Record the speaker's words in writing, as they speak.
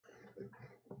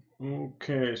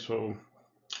Okay, so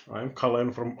I'm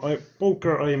Ghaleon from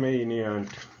Poker Imania, and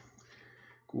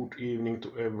good evening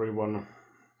to everyone.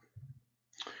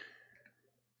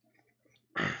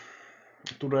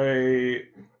 Today,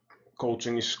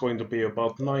 coaching is going to be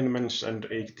about 9 men's and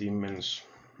 18 men's,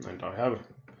 and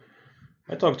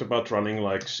I talked about running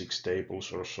like 6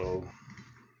 tables or so,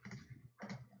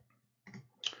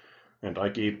 and I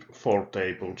keep 4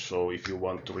 tables. So if you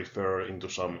want to refer into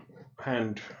some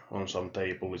hand on some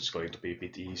table, it's going to be a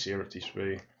bit easier this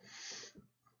way.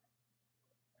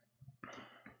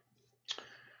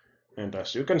 And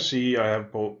as you can see, I have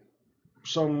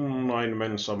some 9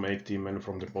 men, some 18 men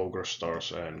from the Poker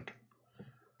Stars, and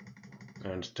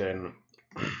then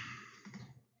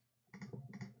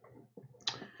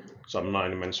some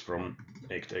 9 men from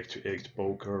 8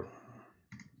 Poker.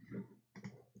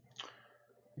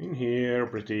 In here,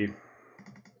 pretty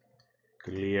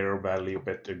clear value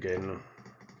bet again.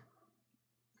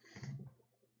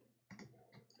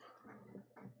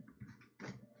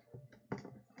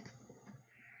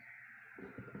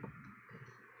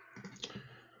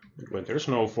 When there's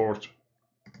no 4th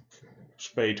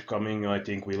spade coming, I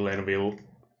think Ghaleon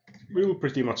will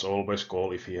pretty much always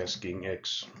call if he has King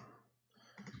X.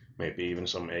 Maybe even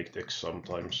some 8X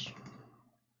sometimes.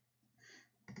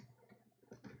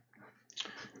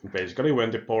 Basically,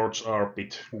 when the boards are a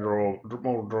bit more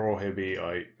draw heavy,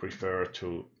 I prefer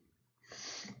to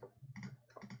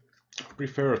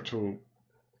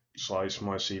size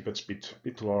my c-bets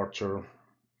bit larger.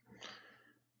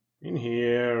 In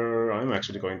here, I'm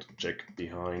actually going to check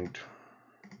behind.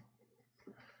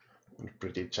 And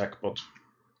pretty jackpot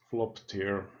flopped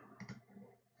here.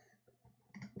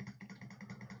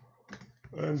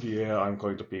 And yeah, I'm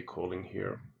going to be calling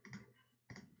here.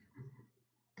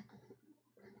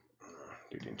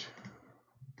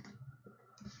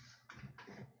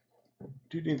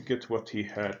 Didn't get what he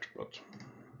had, but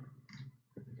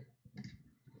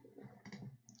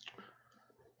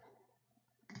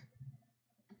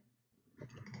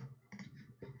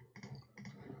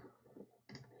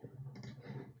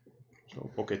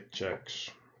so pocket jacks.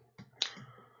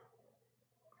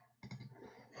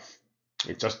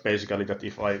 It's just basically that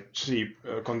if I see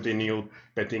continue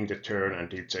betting the turn and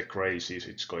he check raises,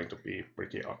 it's going to be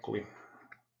pretty ugly.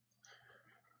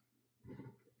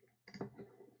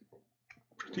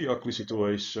 Pretty ugly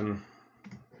situation.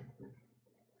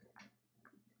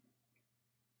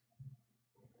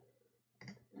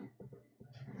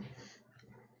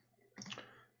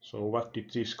 So what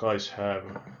did these guys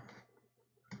have?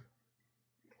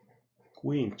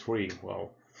 Queen 3,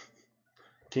 well,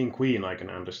 King Queen I can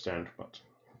understand, but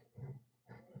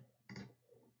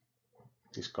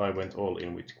this guy went all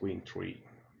in with Queen 3.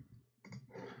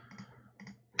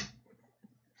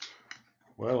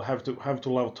 Well, have to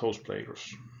love those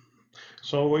players.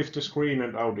 So if the screen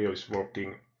and audio is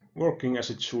working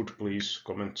as it should, please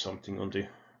comment something on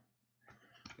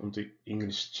the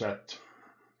English chat.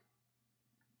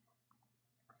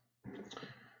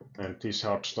 And these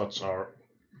hard stats are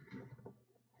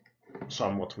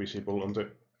somewhat visible on the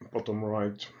bottom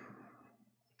right.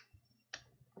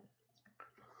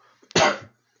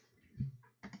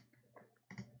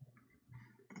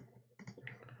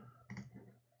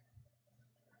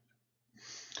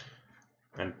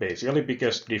 And basically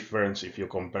biggest difference if you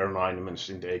compare 9 men's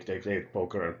in the 888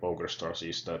 poker and Poker Stars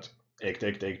is that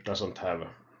 888 doesn't have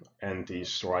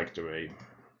antis right away.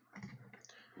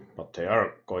 But they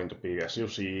are going to be, as you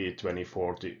see,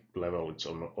 2040 level, it's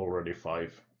already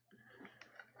 5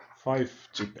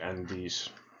 chip antis.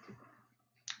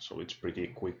 So it's pretty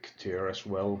quick tier as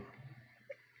well.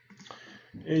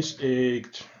 Ace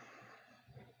 8.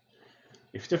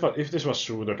 If this was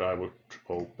suited, I would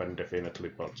open definitely,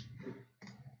 but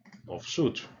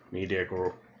offsuit,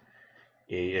 mediocre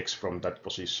AX from that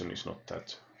position is not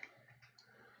that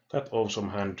awesome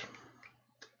hand.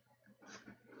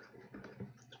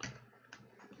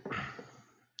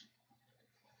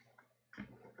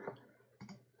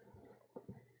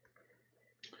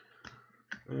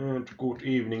 And good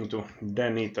evening to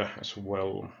Danita as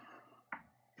well.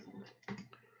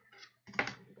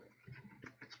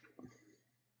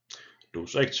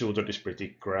 Deuce 8 suited is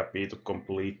pretty crappy to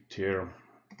complete here.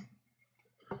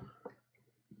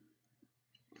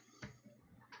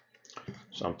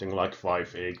 Something like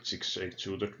 5-8, 6-8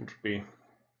 suited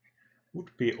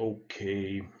would be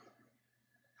okay.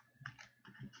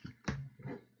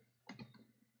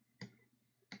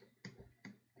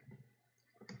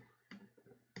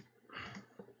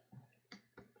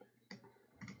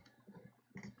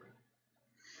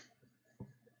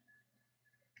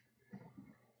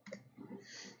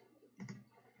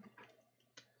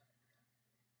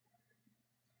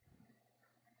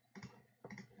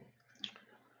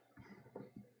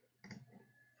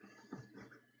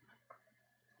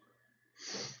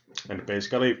 And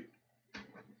basically,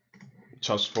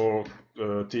 just for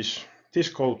this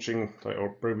coaching or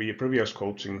previous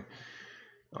coaching,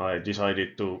 I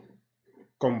decided to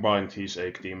combine these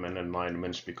 18 men and 9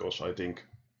 men because I think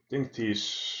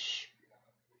these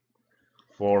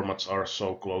formats are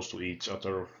so close to each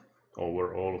other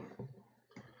overall.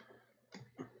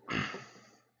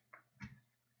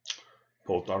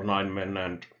 Both are 9 men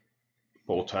and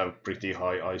both have pretty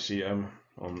high ICM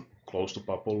on close to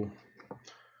bubble.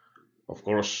 Of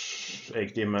course,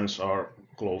 18 men are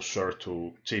closer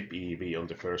to chip EV on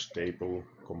the first table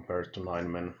compared to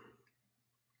 9 men.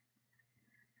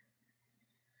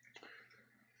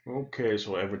 Okay,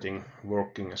 so everything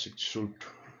working as it should,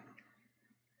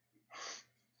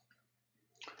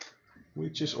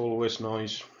 which is always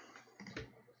nice.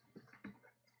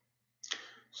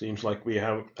 Seems like we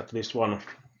have at least one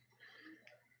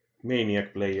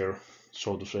maniac player,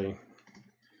 so to say,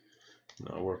 in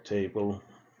our table.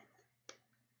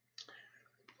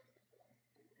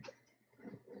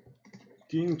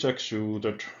 King Jack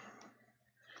suited.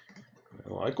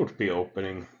 Well, I could be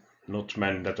opening, not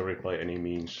mandatory by any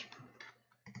means.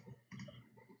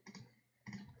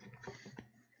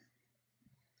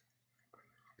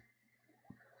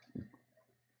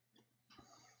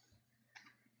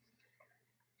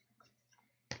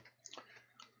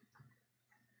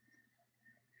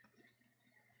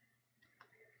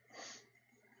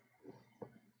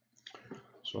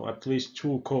 So at least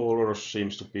 2 callers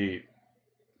seems to be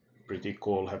pretty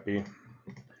call happy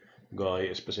guy,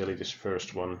 especially this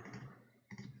first one.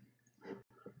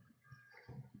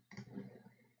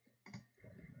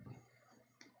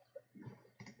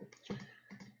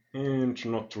 And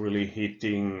not really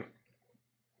hitting.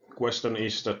 Question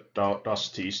is that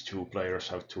does these 2 players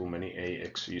have too many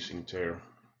AXs in their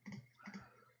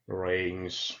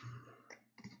range?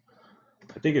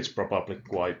 I think it's probably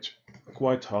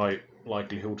quite high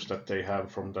likelihoods that they have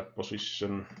from that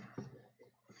position.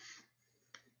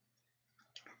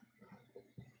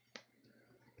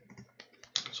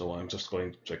 So I'm just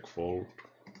going to check fold.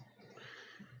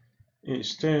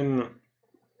 Is then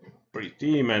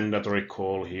pretty mandatory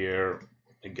call here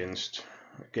against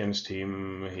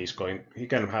him. He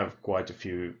can have quite a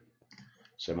few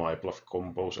semi-bluff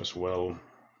combos as well.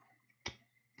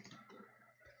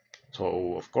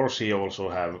 So of course he also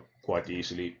have quite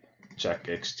easily Jack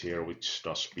X here, which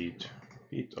does beat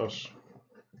us.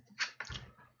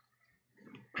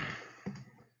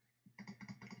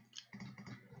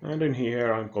 And in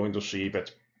here I'm going to see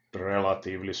bet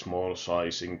relatively small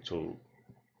sizing to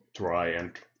try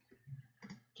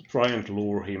and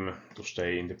lure him to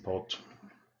stay in the pot.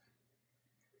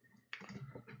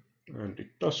 And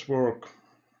it does work.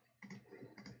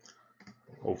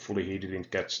 Hopefully he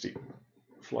didn't catch the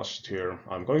flush here.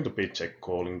 I'm going to be check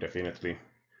calling definitely.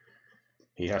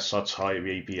 He has such high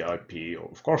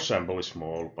VPIP. Of course sample is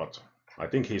small, but I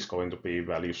think he's going to be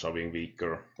value shoving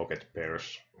weaker pocket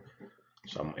pairs,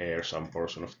 some air, some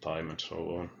portion of time and so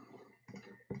on.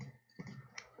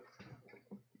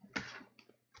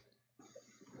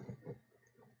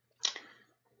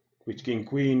 With King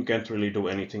Queen can't really do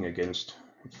anything against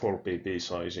 4PP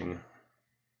sizing.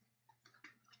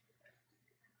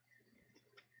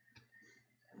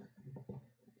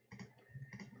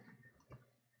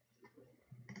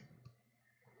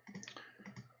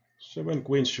 Seven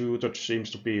Queen suited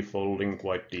seems to be folding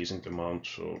quite decent amount,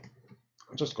 so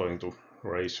I'm just going to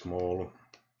raise small.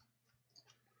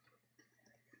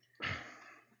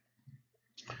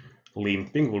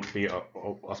 Limping would be a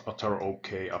utter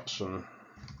okay option.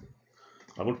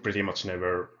 I would pretty much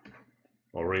never,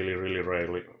 or really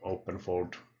rarely, open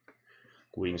fold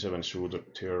Queen 7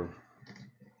 suited here.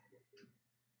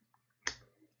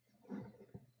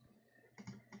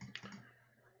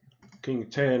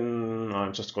 King 10,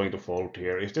 I'm just going to fold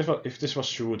here. If this was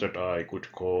suited, I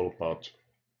could call, but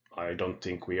I don't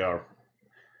think we are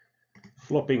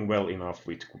flopping well enough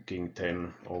with King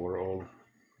 10 overall.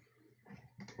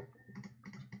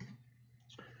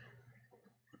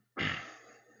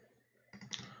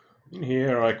 In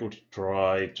here I could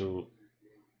try to...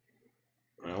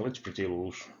 Well, it's pretty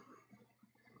loose.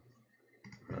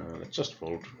 Let's just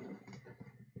fold.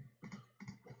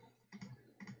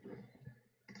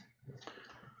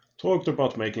 Talked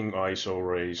about making ISO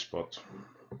raise, but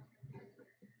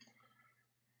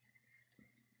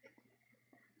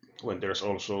when there's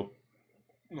also...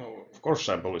 No, of course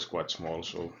sample is quite small,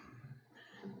 so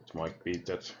it might be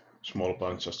that small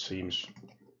blind just seems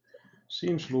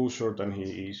looser than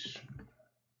he is.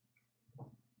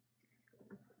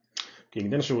 King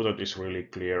 10 suited is really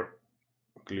clear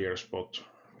spot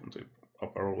on the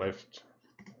upper left.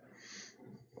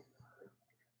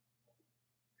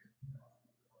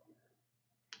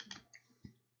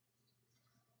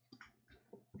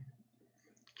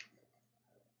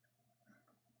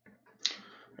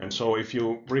 And so if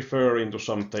you refer into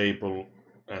some table,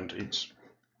 and it's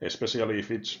especially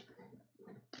if it's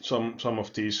some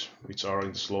of these which are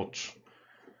in the slots,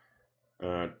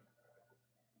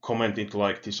 commented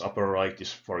like this upper right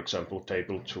is, for example,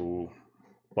 table 2,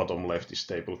 bottom left is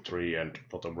table 3, and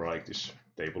bottom right is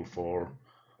table 4,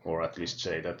 or at least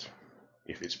say that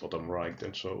if it's bottom right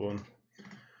and so on.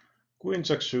 Queen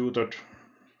jack suited.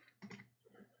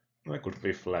 I could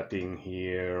be flatting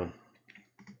here.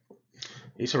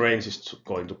 His range is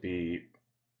going to be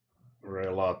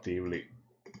relatively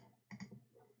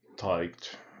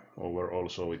tight overall,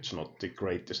 so it's not the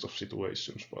greatest of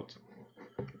situations, but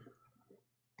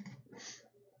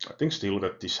I think still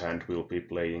that this hand will be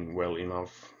playing well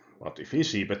enough. But if he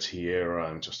c-bets here,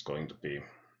 I'm just going to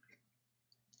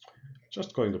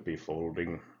be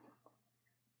folding.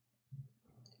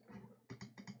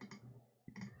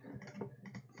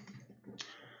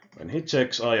 When he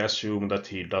checks, I assume that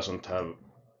he doesn't have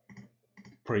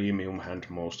premium hand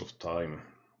most of the time.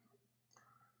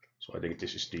 So I think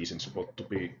this is decent spot to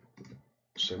be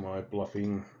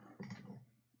semi-bluffing.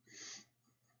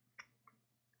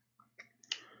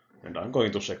 And I'm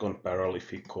going to second barrel if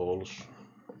he calls.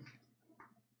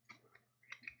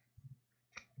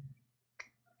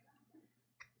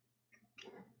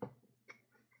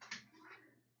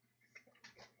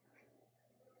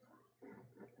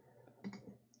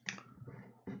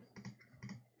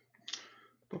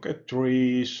 Pocket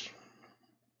threes.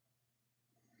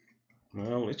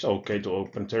 Well, it's okay to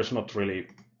open. There's not really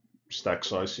stack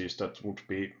sizes that would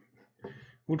be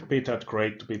that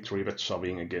great to be 3-bet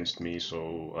shoving against me,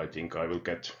 so I think I will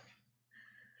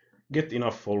get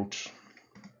enough folds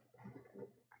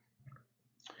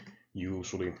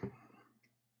usually.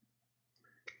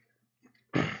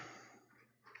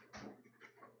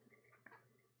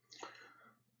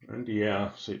 And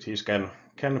yeah, cities can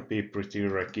be pretty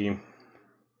wrecky.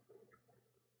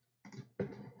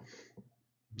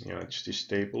 Yeah, it's this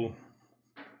table.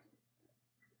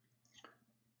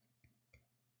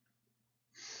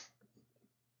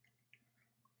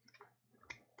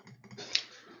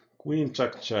 Queen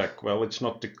jack jack, well, it's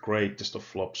not the greatest of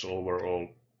flops overall,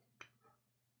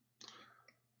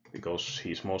 because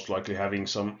he's most likely having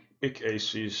some big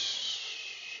aces.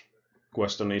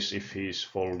 Question is if he's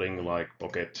folding like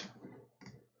pocket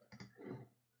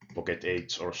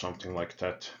 8s or something like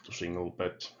that to single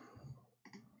bet.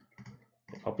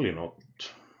 Probably not.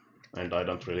 And I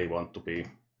don't really want to be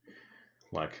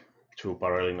like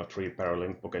 2-barreling or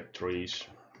 3-barreling pocket 3s.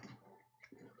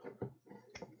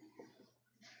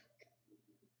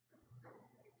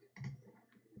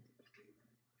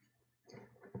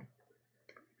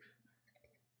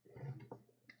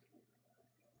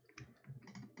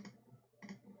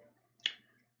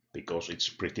 Because it's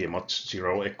pretty much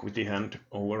zero equity hand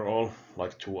overall,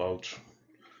 like 2 outs.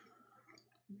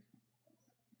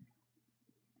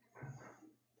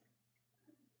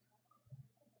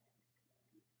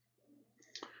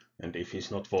 And if he's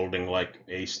not folding like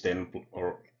ace 10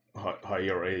 or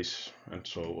higher ace and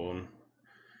so on.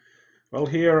 Well,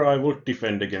 here I would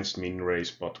defend against min raise,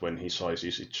 but when he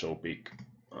sizes it so big,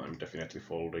 I'm definitely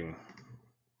folding.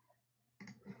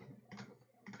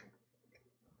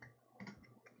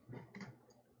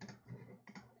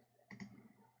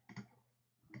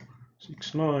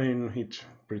 Six nine hit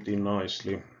pretty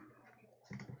nicely.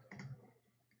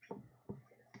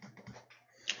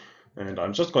 And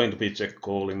I'm just going to be check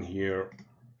calling here.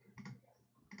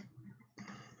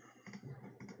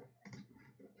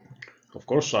 Of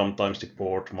course, sometimes the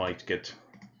board might get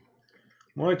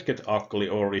ugly,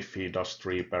 or if he does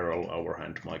 3-barrel, our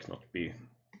hand might not be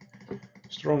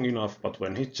strong enough, but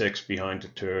when he checks behind the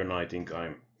turn, I think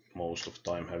I'm most of the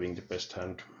time having the best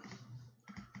hand.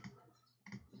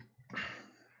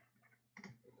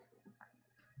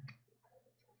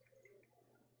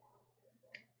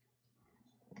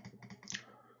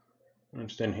 And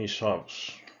then he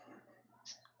shoves.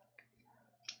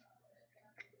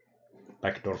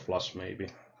 Backdoor flush maybe.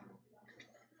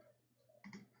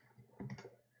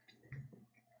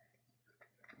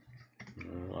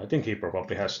 I think he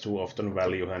probably has too often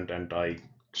value hand, and I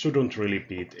shouldn't really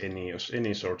beat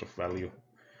any sort of value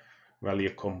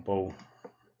combo.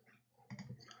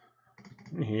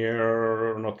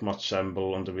 Here, not much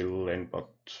sample on the wheel lane,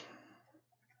 but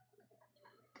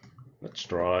let's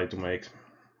try to make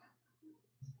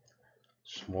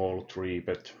small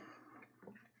 3-bet.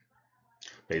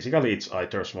 Basically, it's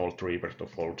either small 3-bet or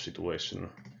fold situation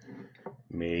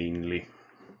mainly.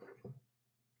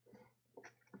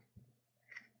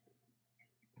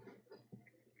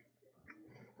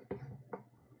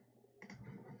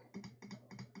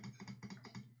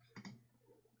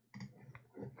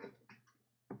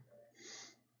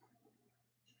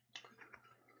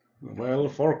 Well,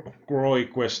 for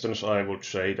Groy questions, I would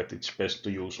say that it's best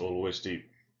to use always the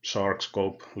Shark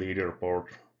Scope leaderboard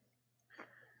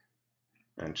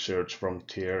and search from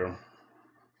tier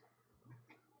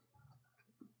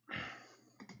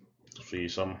to see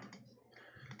some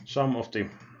of the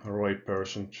Roy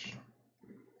persons.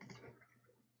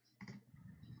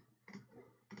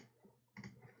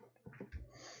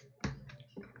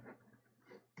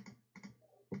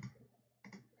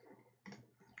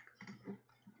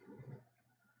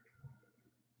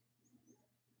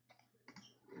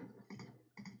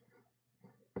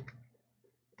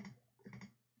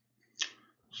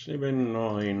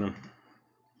 7-9.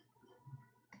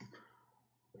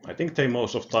 I think they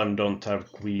most of the time don't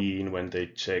have queen when they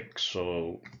check,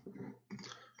 so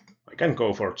I can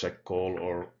go for check call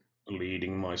or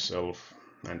leading myself.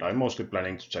 And I'm mostly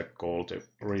planning to check call the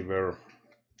river,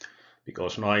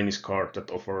 because 9 is card that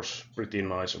offers pretty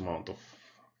nice amount of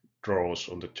draws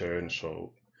on the turn,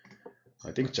 so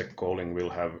I think check calling will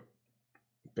have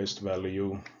best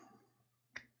value.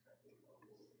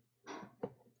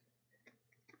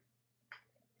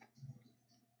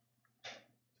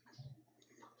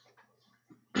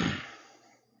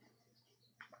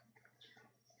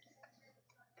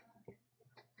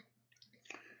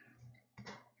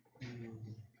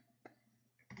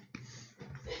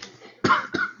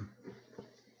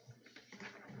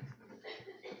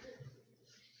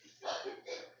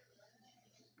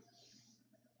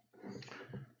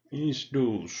 Is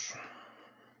deuce.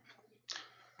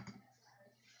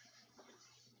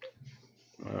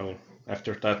 Well,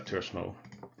 after that there's no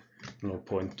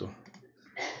point to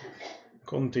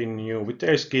continue. With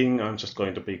ace king I'm just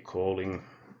going to be calling.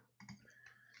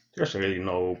 There's really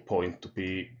no point to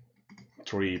be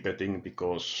 3-betting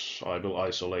because I will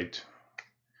isolate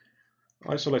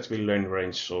villain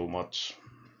range so much.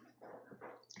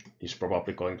 He's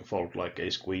probably going to fold like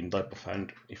ace queen type of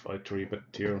hand if I 3-bet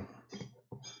here.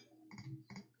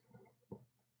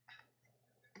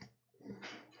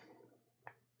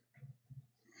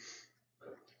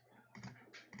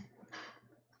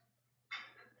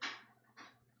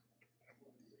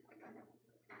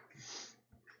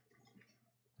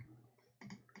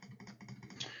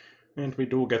 And we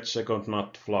do get second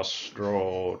nut flush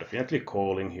draw. Definitely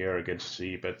calling here against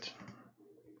c-bet.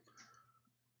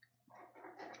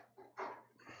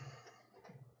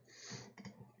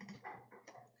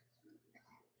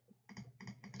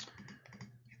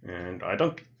 And I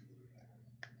don't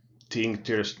think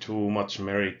there's too much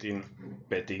merit in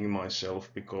betting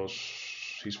myself, because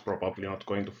he's probably not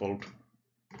going to fold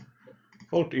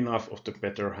enough of the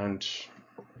better hands.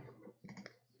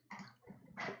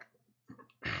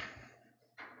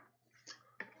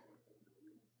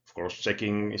 Of course,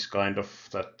 checking is kind of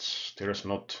that there's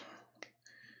not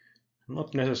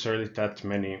necessarily that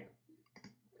many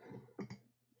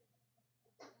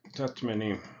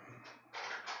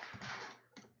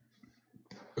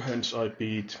hands I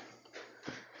beat.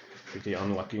 Pretty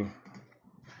unlucky.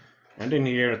 And in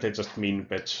here they just min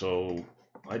bet, so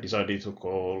I decided to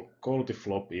call the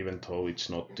flop, even though it's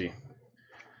not the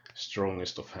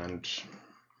strongest of hands.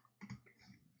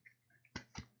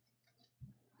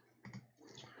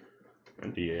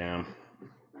 And yeah,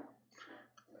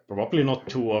 probably not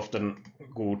too often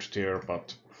good there,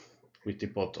 but with the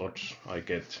pot odds I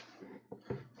get,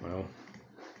 well,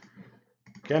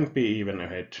 can be even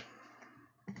ahead.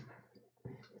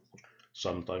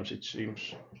 Sometimes it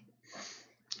seems.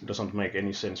 It doesn't make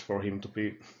any sense for him to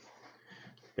be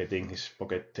betting his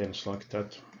pocket tens like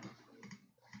that.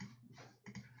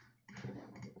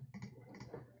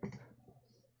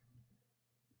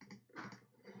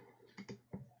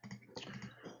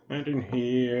 And in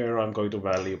here I'm going to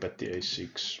value bet the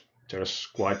a6. There's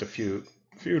quite a few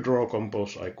draw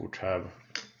combos I could have.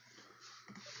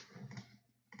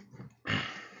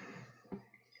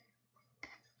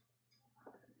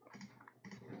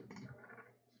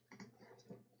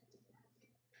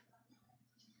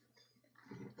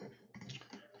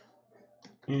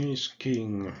 Ace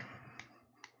king.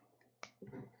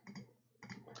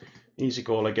 Easy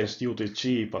call against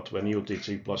UTG, but when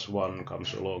UTG +1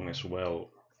 comes along as well,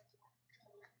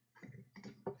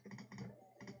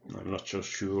 I'm not so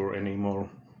sure anymore.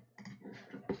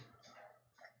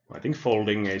 I think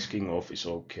folding ace king off is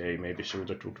okay. Maybe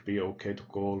suited would be okay to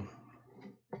call,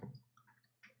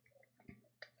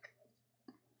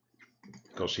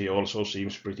 because he also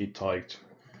seems pretty tight.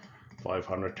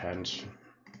 500 hands.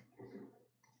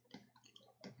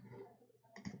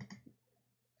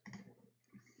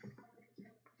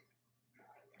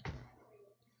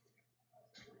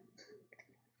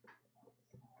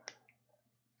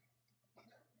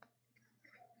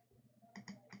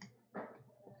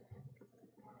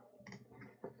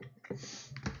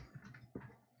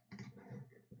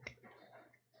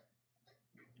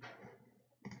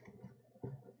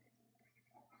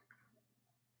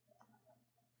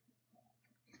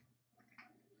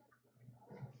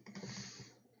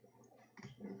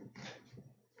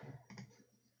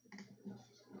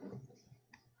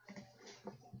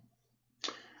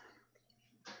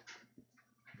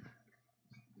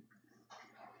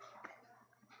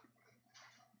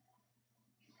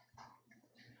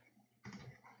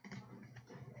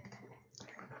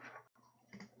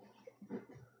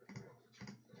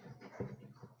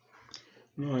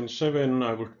 9-7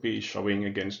 I would be shoving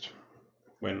against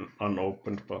when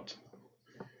unopened, but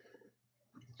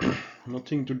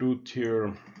nothing to do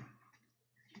here.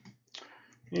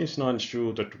 Ace 9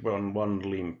 suited, one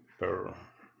limper.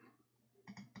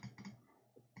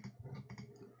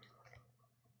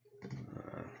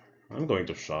 I'm going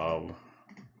to shove.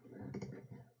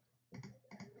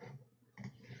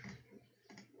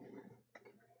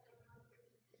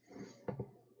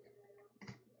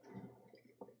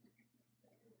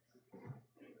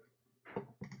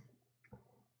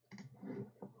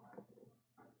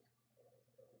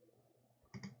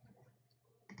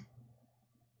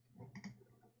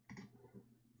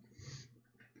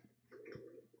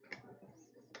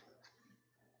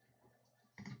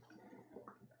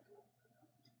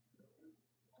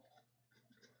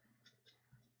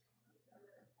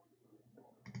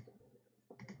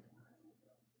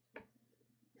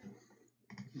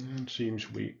 And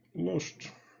seems we lost.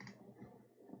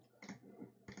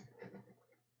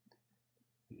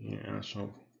 Yeah,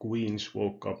 so queens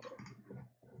woke up.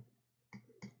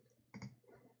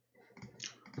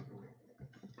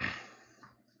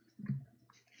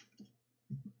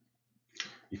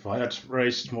 If I had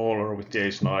raised smaller with the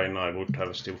ace 9, I would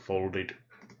have still folded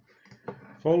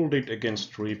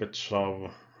against 3-bet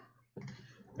shove.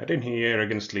 And in here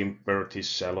against limper, it is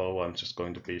shallow. I'm just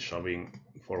going to be shoving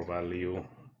for value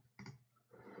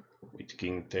with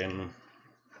king 10.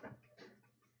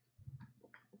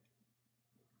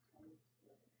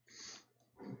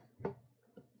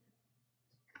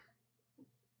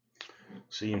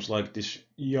 Seems like this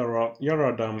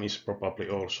Yaradam is probably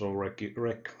also wreck.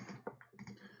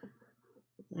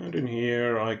 And in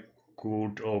here I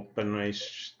could open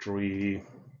ace 3.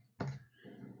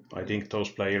 I think those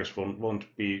players won't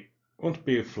be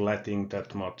flatting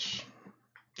that much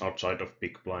outside of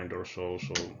big blind or so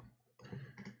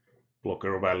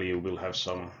blocker value will have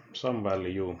some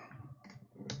value.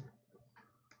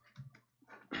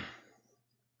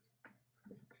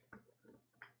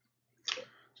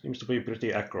 Seems to be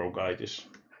pretty aggro guy, this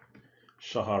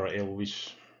Shahar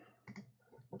Elvis.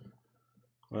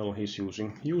 Well, he's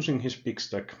using his big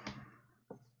stack.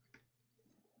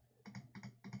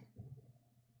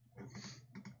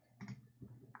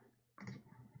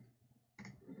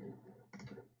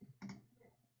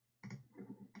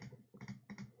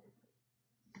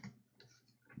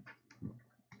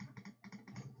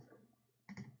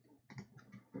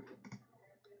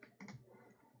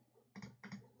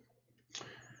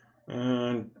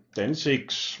 And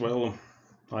 10-6, well,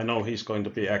 I know he's going to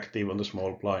be active on the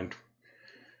small blind.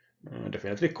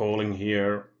 Definitely calling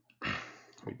here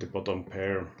with the bottom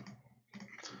pair.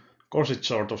 Of course, it's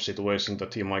sort of situation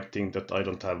that he might think that I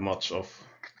don't have much of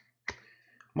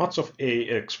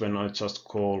AX when I just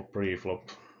call pre-flop.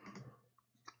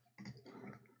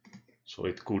 So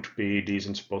it could be a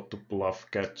decent spot to bluff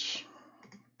catch.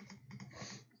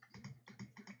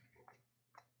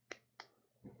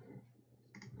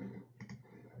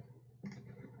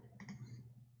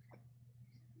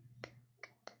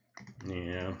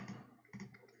 Yeah.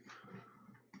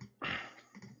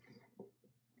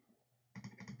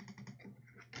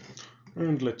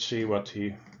 And let's see what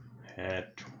he had.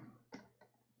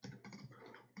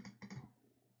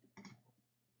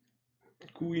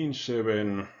 Queen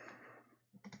 7.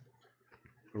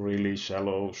 Really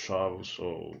shallow shove,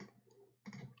 so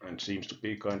and seems to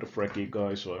be kind of wrecky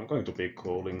guy, so I'm going to be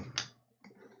calling.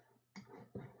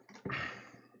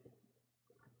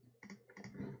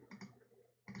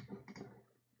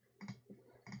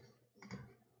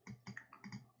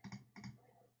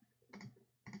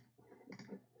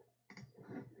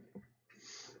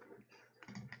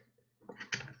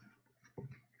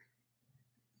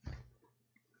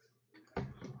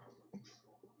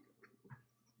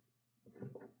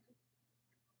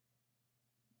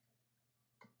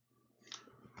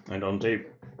 And on the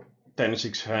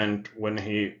 10-6 hand, when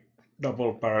he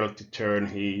double barreled the turn,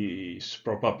 he's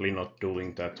probably not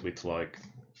doing that with like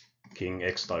King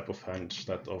X type of hands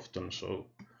that often, so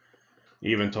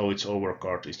even though it's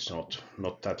overcard, it's not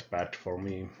that bad for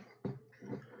me.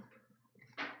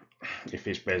 If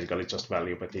he's basically just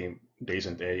value betting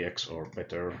decent AX or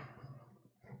better.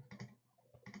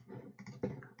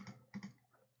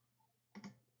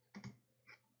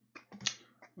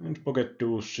 And pocket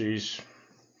deuces.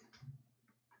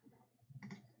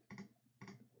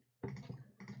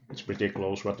 It's pretty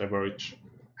close, whatever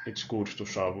it's good to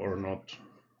shove or not.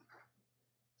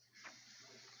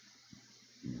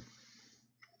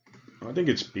 I think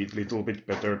it's a little bit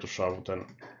better to shove than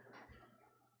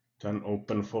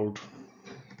open fold.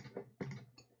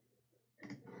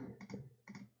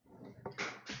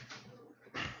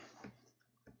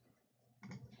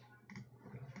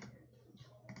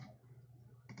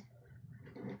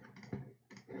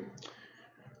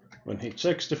 When he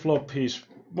checks the flop, he's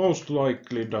most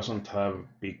likely doesn't have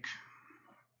big,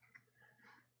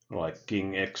 like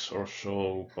King X or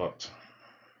so, but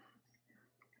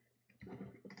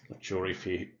not sure if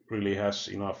he really has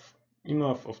enough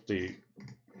of the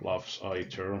bluffs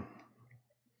either.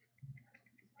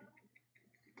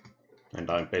 And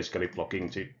I'm basically blocking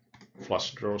the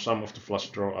flush draw, some of the flush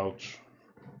draw outs.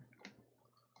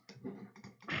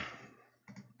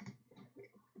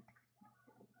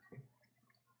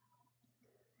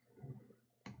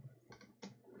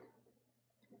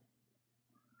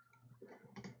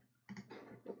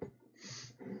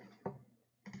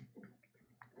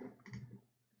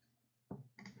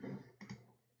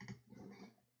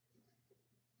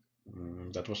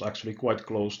 That was actually quite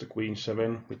close to Queen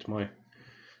 7 with my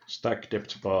stack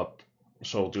depth, but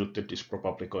so tilted is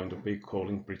probably going to be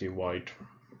calling pretty wide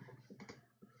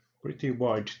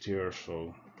here,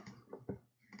 so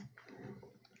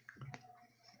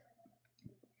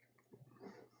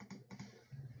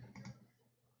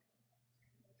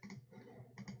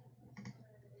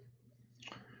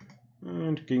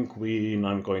and King Queen,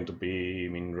 I'm going to be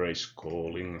min raise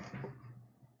calling.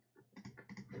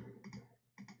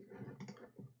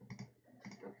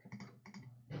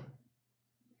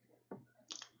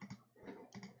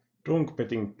 Donk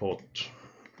betting pot.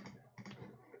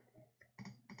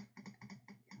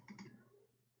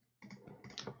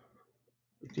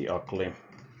 Pretty ugly.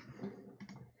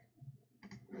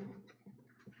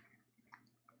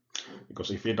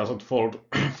 Because if he doesn't fold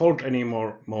fold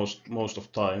anymore most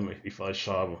of time, if I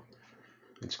shove,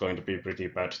 it's going to be pretty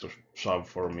bad to shove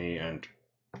for me, and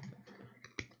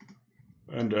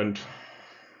the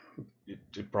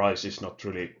price is not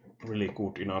really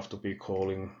good enough to be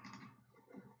calling.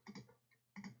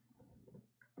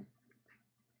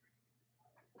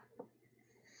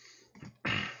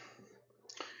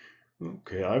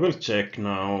 Okay, I will check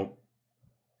now.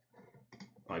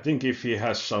 I think if he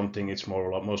has something, it's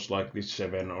most likely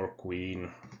 7 or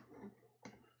Queen.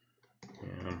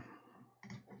 Yeah.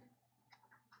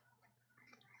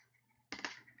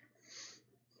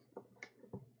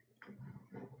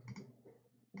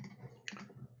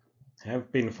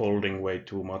 Have been folding way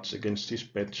too much against his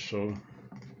bet, so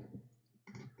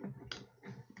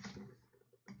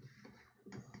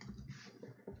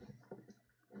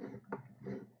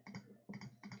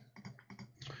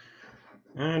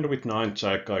and with 9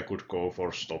 jack I could go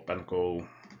for stop and go.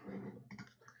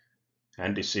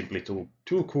 Hand is simply too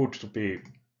good to be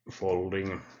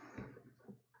folding.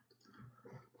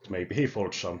 Maybe he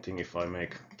folds something if I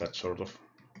make that sort of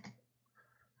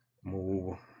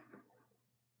move.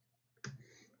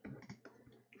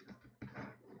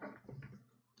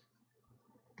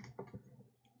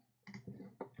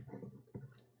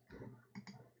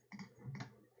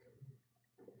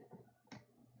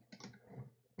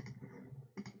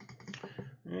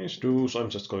 Ace deuce, I'm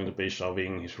just going to be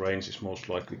shoving. His range is most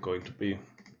likely going to be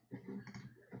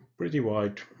pretty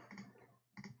wide.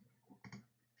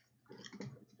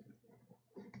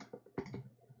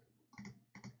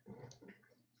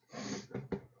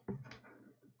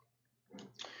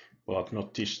 But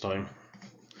not this time.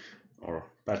 Or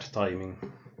bad timing.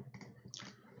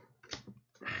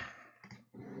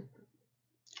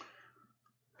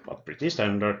 But pretty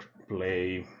standard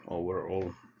play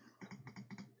overall.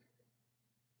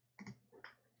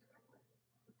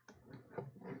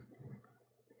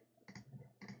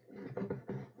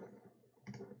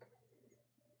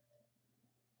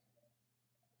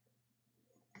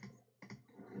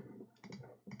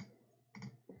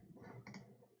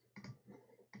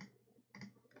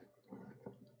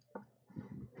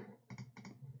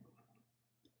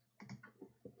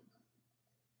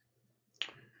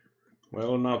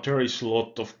 Well, now there is a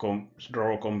lot of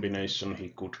draw combination he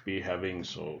could be having,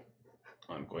 so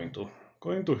I'm going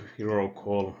to hero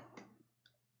call.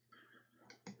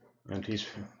 And he's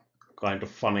kind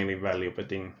of funnily value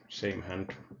betting same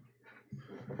hand,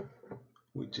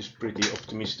 which is pretty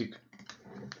optimistic.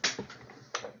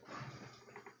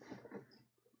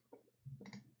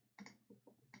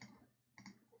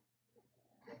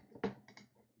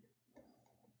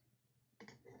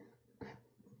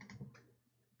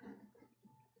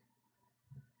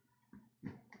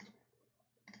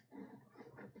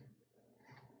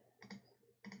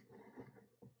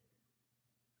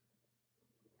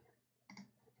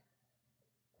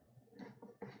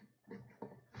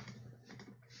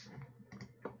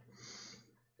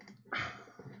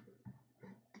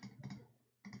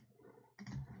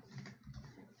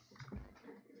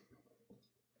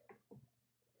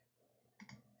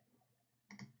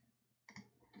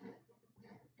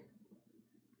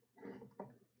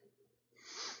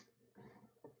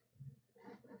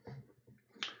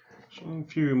 A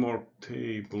few more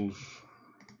tables.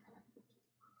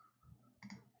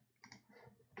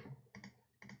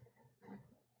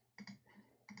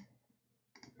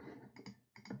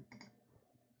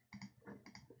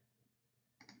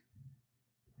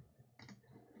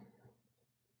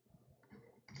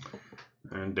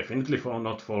 And definitely for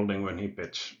not folding when he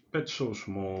bets so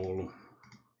small.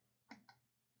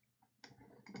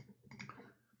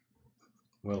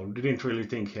 Well, didn't really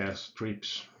think he has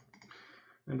trips.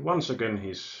 And once again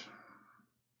he's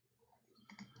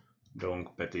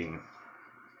donk betting.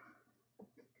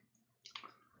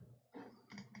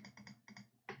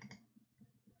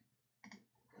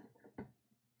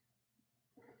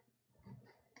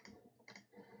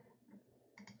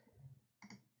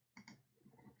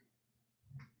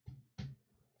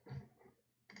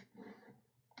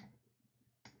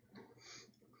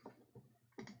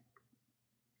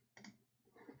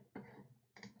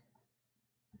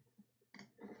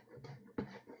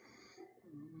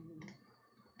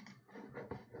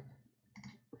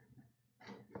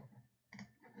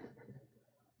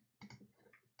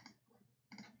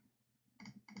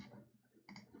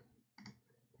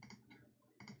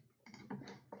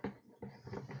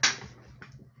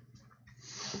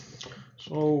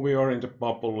 So we are in the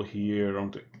bubble here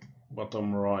on the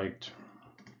bottom right.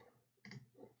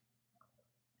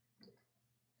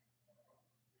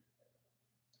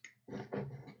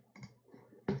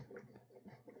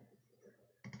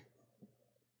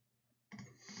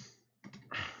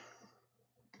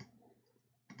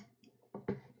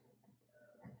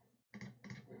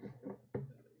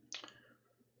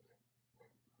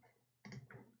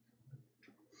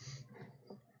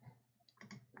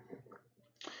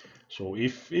 So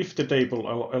if the table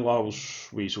allows,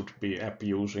 we should be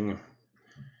abusing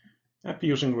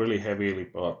really heavily,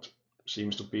 but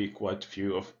seems to be quite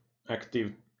few of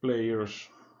active players.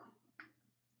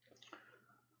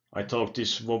 I thought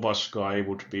this Vovas guy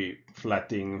would be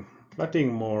flatting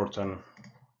more than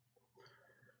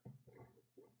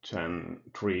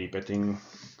 3-betting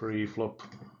pre-flop.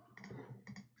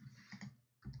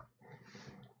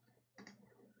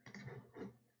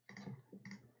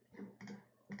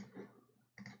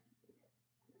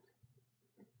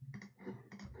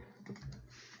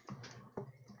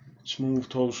 Let's move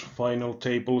those final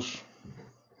tables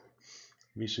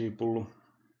visible.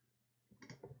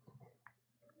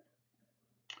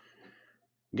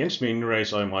 Against min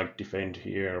raise I might defend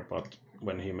here, but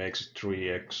when he makes it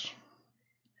 3x,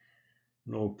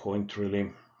 no point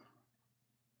really.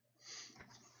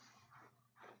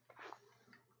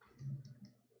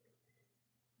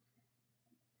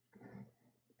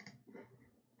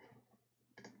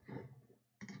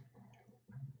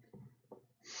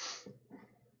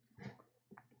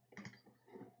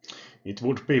 It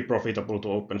would be profitable to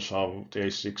open shove the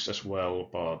a6 as well,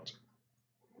 but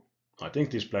I think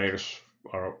these players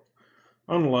are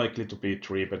unlikely to be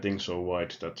 3-betting so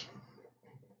wide that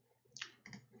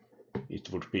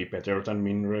it would be better than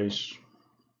min raise.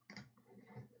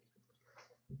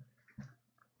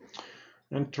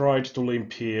 And tried to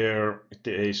limp here with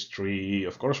the ace-3.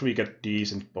 Of course we get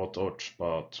decent pot odds,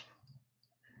 but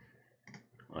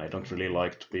I don't really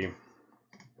like to be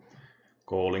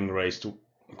calling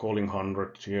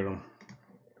 100 here.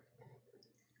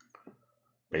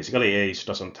 Basically ace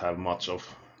doesn't have much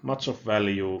of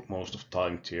value most of the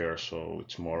time here, so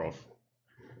it's more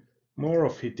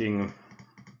of hitting.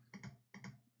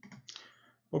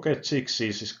 Pocket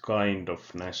sixes is kind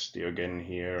of nasty again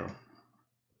here.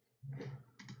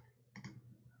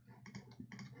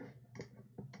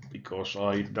 Because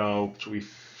I doubt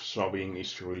if shoving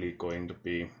is really going to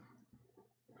be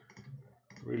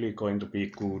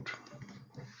good.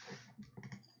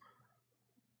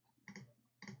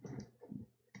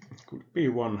 Could be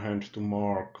one hand to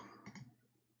mark.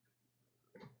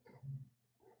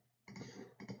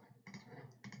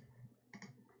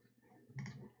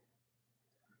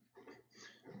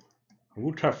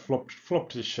 Would have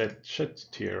flopped the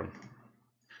set here.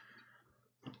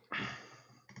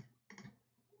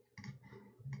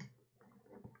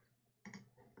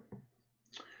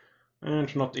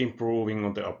 And not improving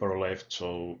on the upper left,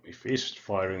 so if he's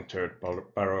firing third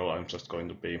barrel, I'm just going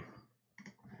to be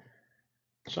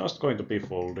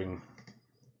folding.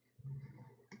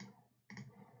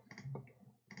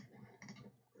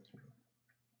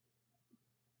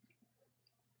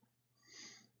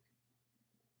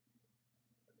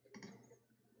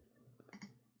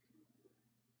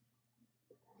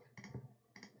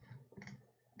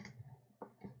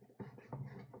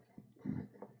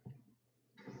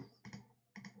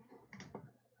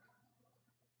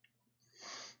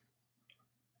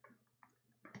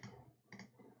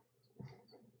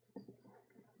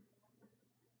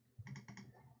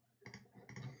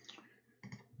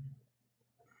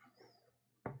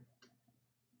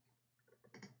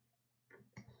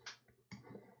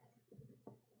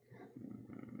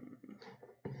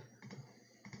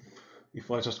 If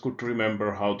I just could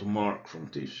remember how to mark from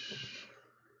this.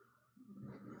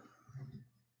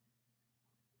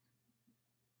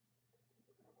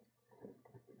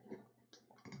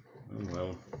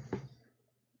 Well,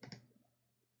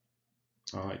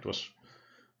 it was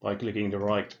by clicking the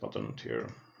right button here.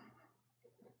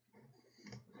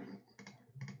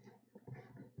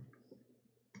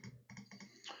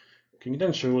 Can you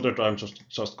then show that I'm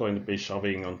just going to be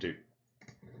shoving on the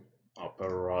upper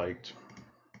right?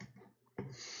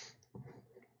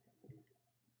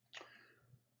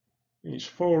 Is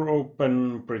 4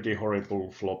 open, pretty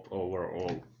horrible flop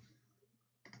overall.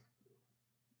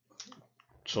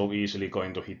 So easily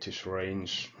going to hit his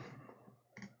range.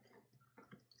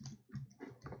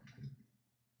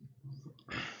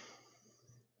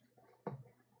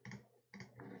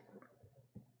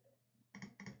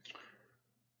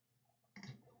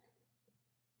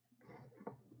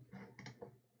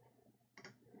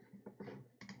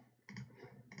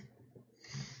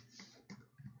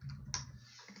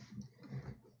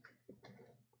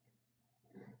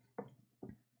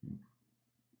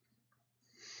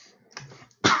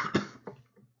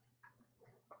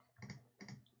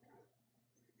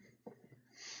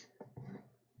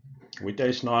 With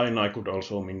ace-9 I could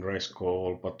also min-raise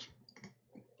call, but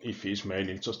if he's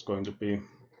mainly just going to be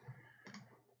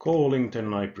calling,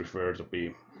 then I prefer to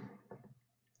be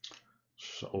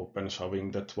open shoving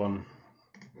that one.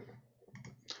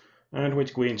 And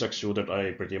with queen jack suited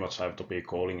I pretty much have to be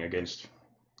calling against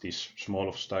this small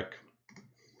of stack.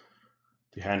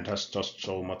 The hand has just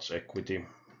so much equity.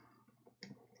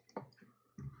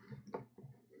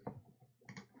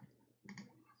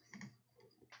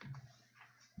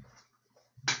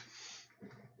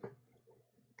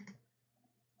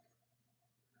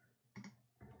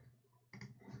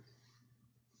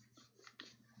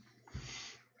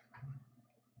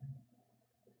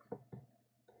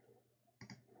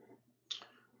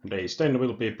 And ace-10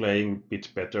 will be playing a bit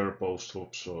better post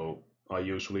flop, so I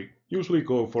usually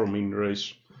go for min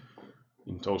raise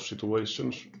in those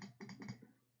situations.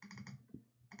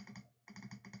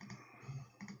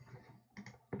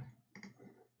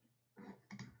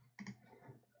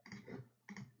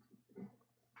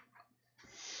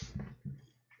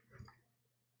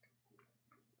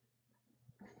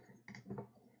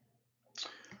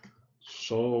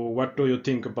 So what do you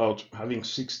think about having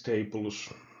 6 tables?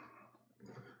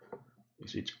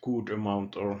 Is it good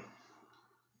amount or?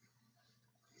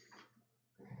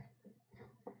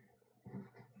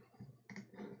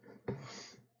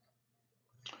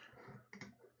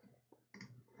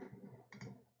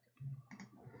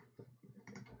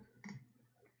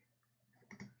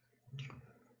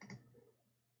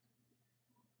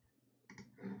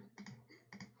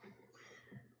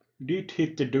 Did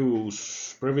hit the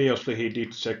deuce. Previously he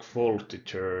did check fold the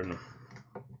turn.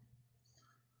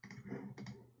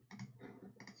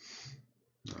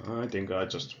 I think I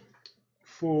just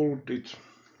fold it.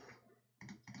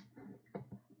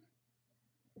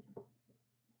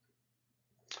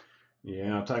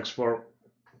 Yeah, thanks for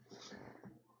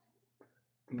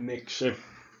Nexe.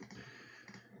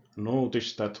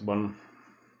 Notice that one.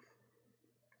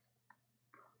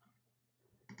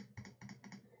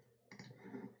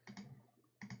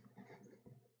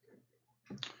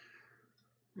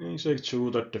 Ace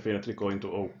 2 that definitely going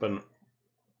to open.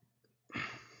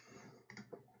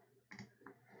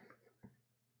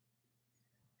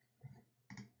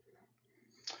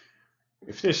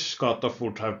 If this cutoff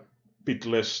would have a bit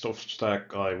less of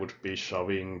stack, I would be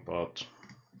shoving, but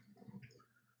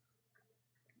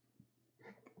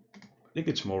I think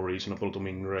it's more reasonable to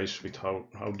min raise with how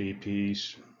deep he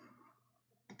is.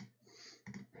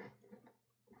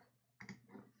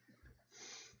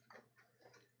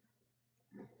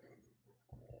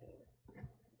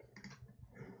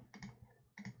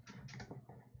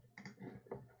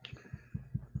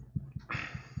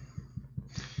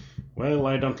 Well,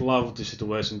 I don't love the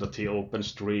situation that he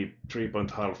opens 3.5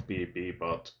 pp,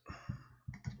 but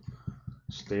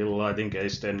still I think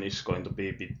ace-10 is going to be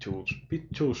a bit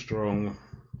too strong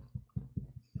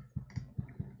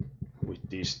with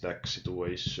this stack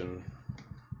situation.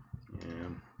 Yeah.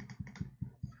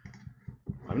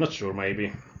 I'm not sure,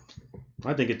 maybe.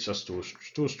 I think it's just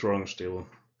too strong still.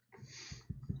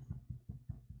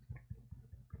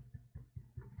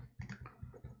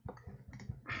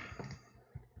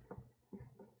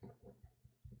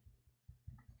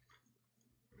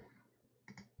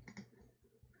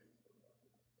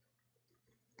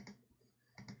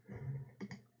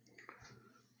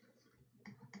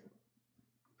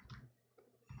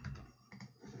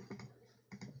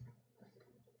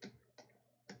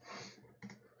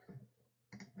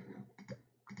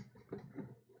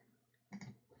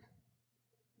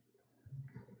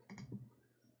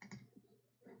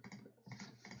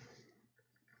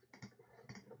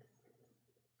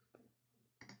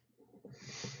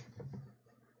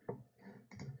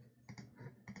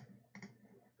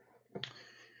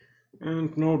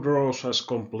 And no draws has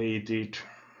completed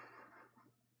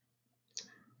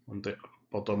on the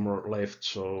bottom left,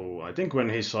 so I think when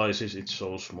he sizes it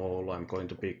so small, I'm going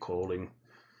to be calling.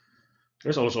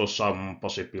 There's also some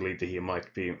possibility he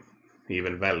might be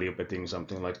even value betting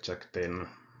something like Jack 10.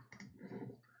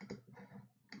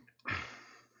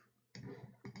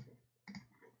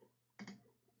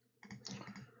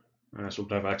 I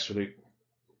should have actually,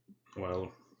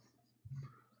 well,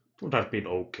 it would have been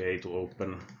okay to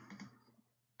open.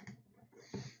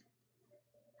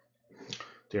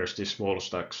 There's this small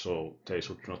stack, so they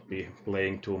should not be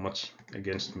playing too much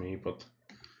against me, but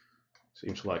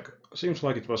seems like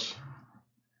it was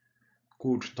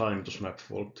good time to snap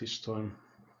fold this time.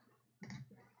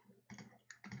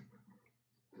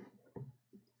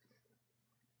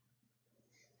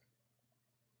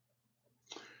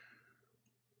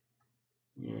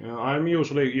 Yeah, I'm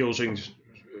usually using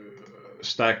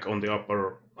stack on the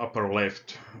upper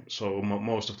left, so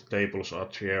most of the tables are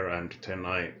here, and then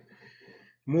I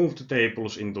move the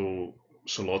tables into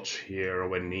slots here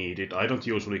when needed. I don't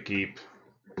usually keep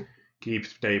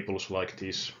tables like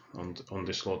this on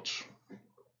the slots,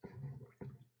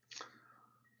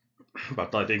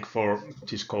 but I think for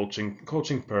this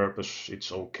coaching purpose,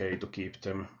 it's okay to keep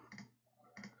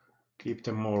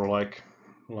them more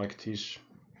like this.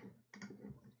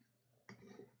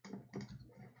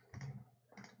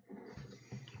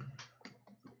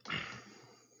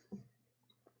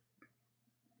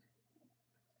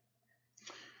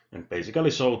 And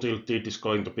basically, So Tilted is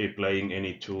going to be playing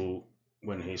any two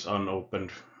when he's unopened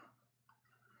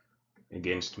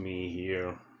against me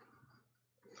here.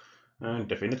 And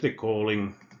definitely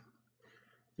calling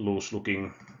loose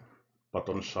looking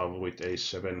button shove with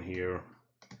a7 here.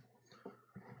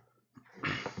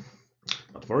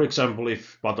 But for example,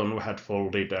 if button had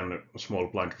folded and small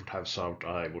blind would have shoved,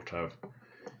 I would have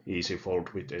easy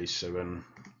fold with a7.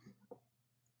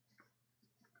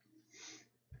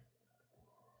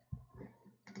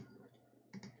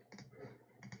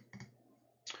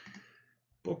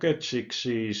 Pocket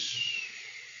sixes,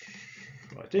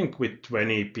 I think with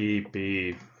 20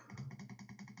 pp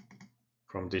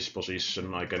from this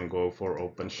position I can go for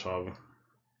open shove.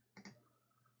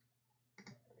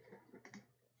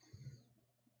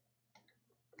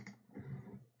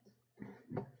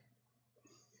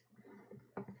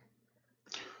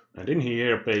 And in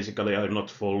here, basically, I'm not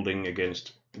folding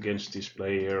against this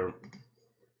player,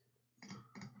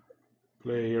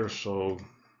 so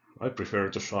I prefer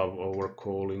to shove over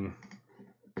calling.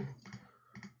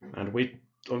 And with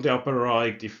on the upper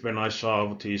right, if when I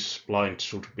shove, this blind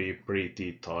should be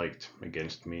pretty tight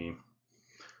against me,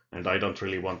 and I don't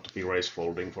really want to be raise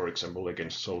folding, for example,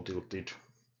 against so tilted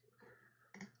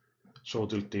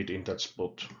in that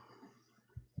spot.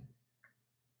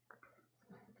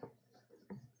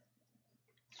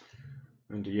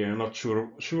 And yeah, not sure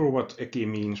what Eki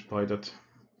means by that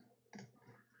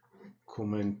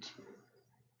comment.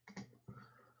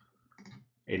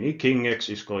 Any king x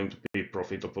is going to be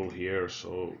profitable here,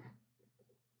 so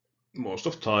most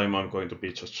of the time I'm going to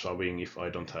be just shoving if I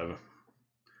don't have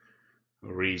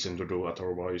a reason to do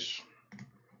otherwise.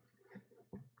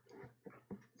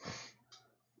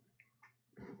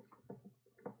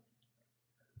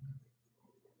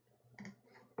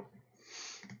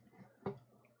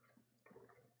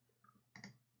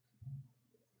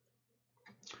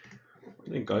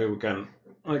 I think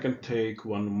I can take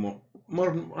one more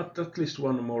at least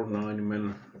one more 9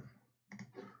 men.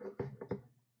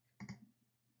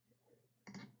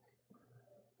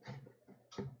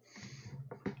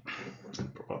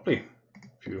 And probably a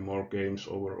few more games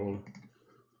overall.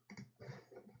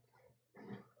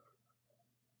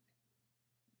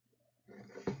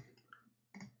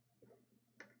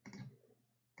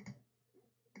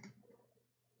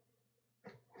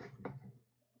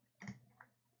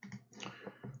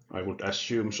 I would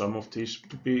assume some of these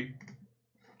to be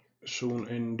soon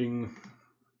ending.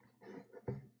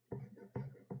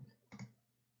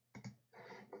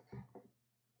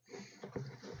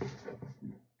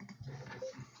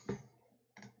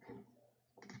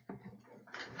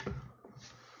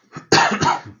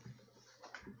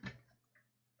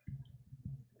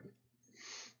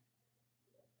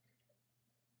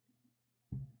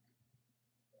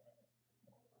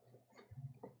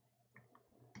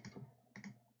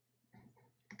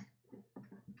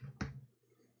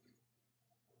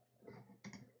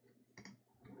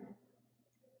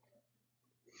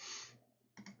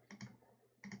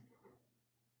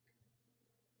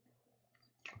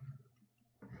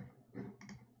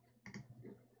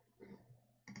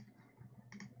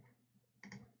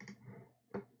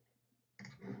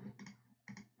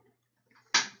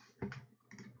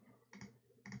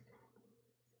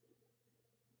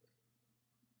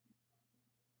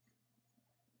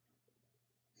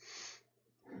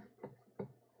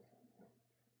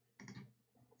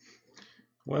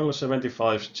 Well,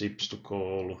 75 chips to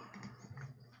call.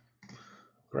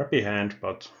 Crappy hand,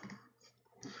 but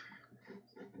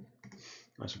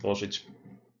I suppose it's a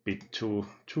bit too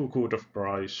good of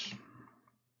price.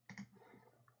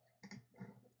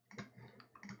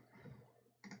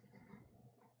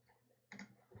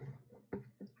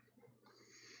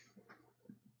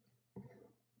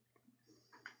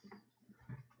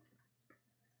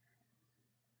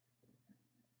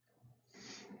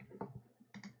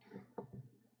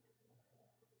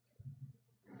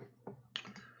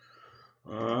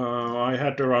 I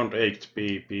had around 8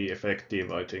 BP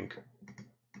effective, I think.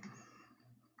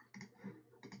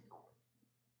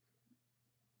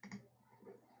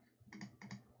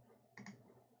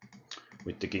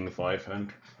 With the King 5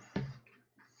 hand.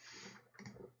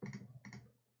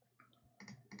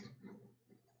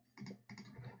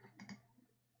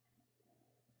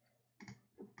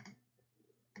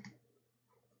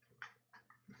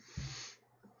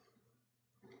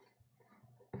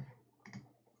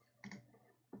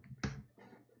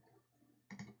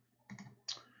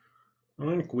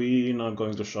 And Queen, I'm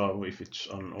going to shove if it's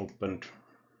unopened.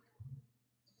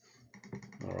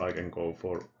 Or I can go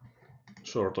for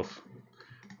sort of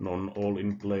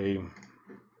non-all-in play.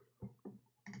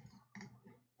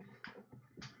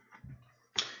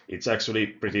 It's actually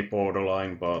pretty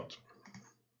borderline, but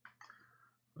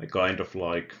I kind of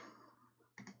like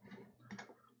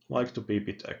to be a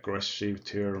bit aggressive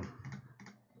here.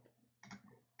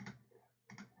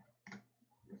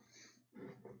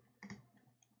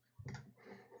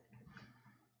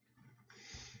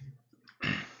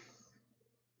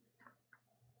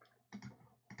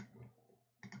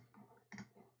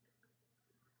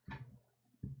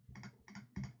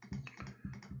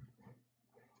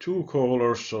 Two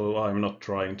callers, so I'm not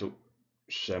trying to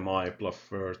semi-bluff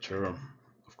further.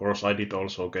 Of course, I did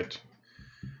also get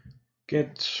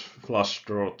flush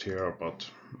drawn here, but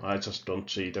I just don't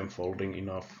see them folding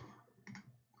enough.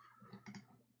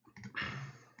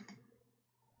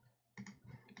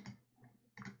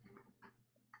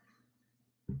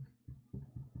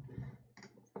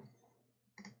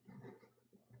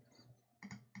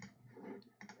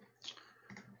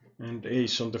 And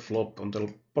ace on the flop on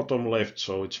the bottom left,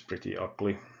 so it's pretty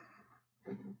ugly.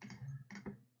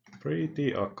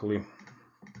 Pretty ugly.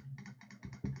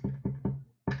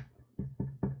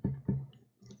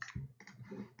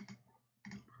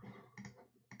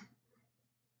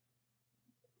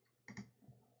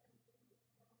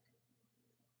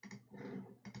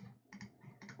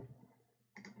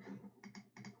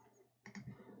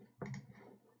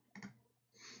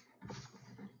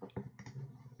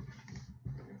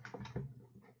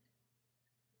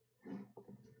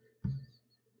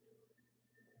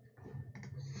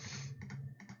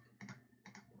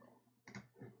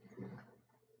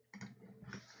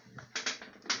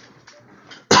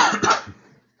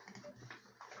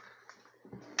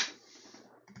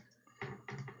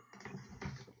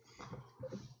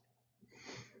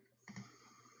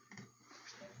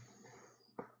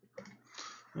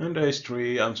 And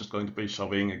ace-3, I'm just going to be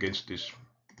shoving against this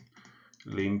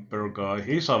limper guy.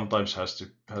 He sometimes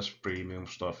has premium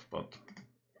stuff, but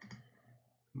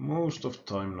most of the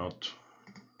time not.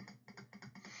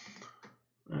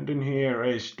 And in here,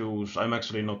 ace-deuce. I'm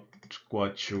actually not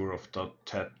quite sure of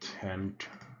that hand.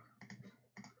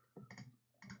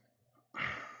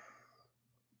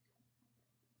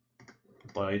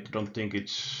 But I don't think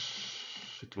it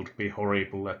would be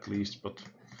horrible at least, but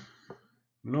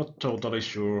not totally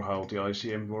sure how the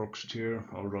ICM works here.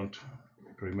 I don't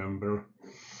remember.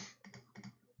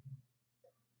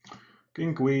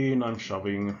 King Queen, I'm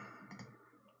shoving.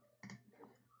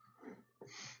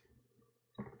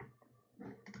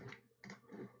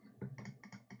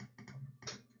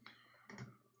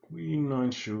 Queen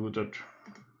 9 suited.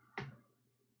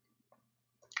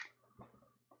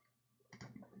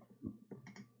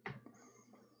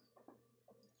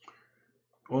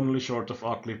 Only sort of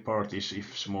ugly part is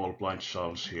if small blind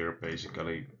shoves here,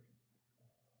 basically.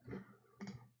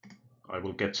 I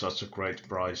will get such a great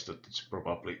price that it's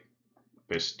probably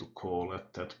best to call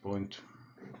at that point.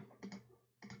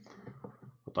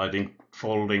 But I think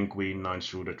folding Queen 9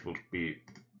 suited would be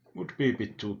a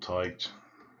bit too tight.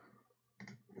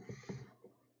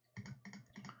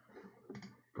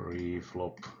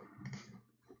 Pre-flop.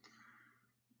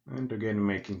 And again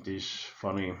making these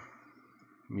funny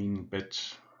min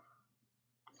bets.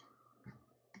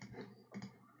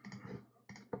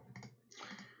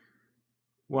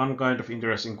 One kind of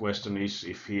interesting question is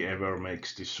if he ever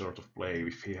makes this sort of play,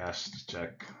 if he has the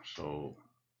jack. So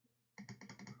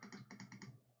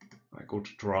I could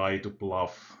try to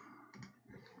bluff.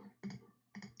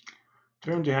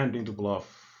 turn the hand into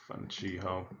bluff and see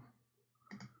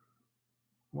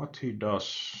what he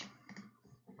does.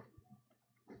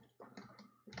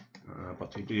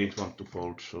 But he didn't want to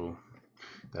fold, so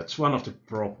that's one of the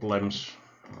problems,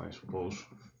 I suppose.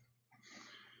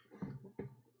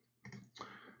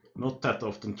 Not that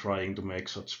often trying to make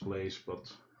such plays,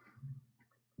 but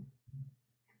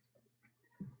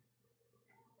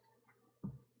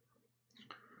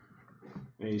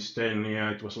ace 10,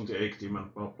 yeah, it was on the 80-man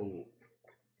bubble.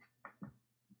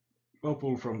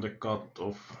 Bubble from the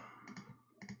cutoff.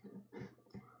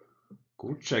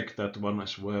 Could check that one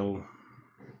as well.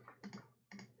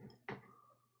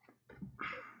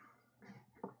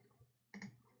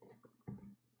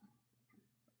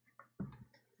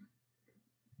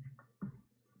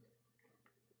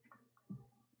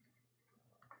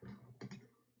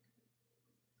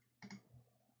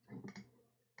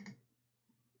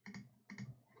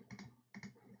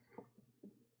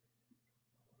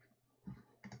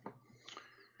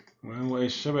 Well,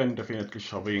 ace 7 definitely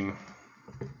shoving.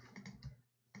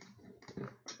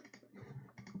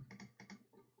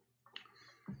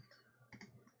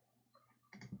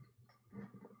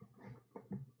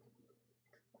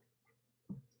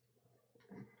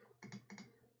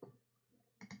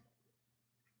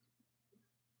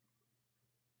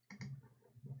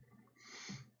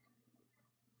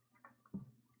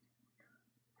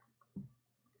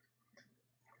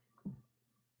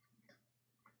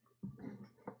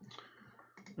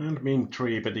 And being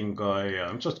 3-betting guy,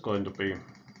 I'm just going to be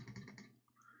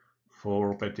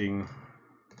 4-betting.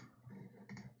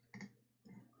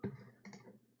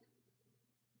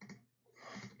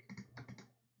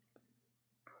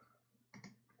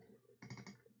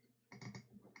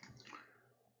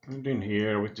 And in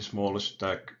here with the smallest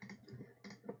stack,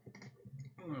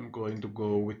 I'm going to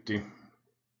go with the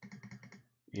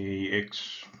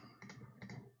AX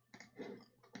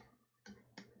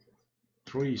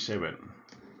 3-7.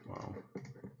 Wow.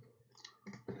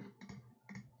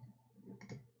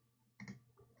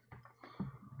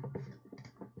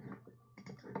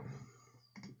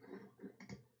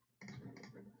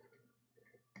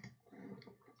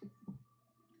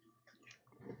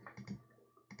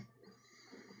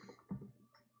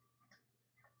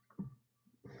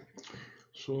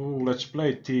 So let's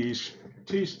play these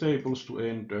tables to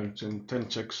end and then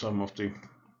check some of the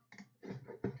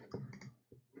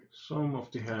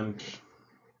hands.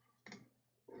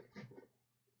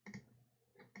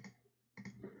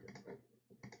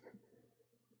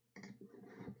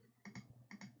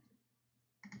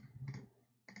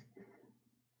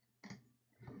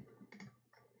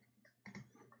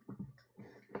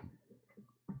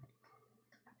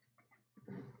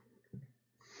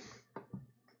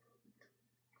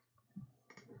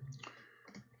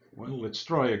 Well, let's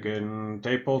try again.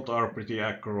 They both are pretty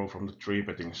aggro from the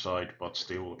 3-betting side, but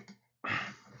still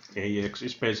AX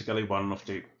is basically one of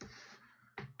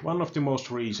the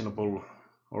most reasonable,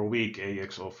 or weak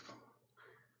AX of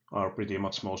are pretty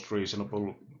much most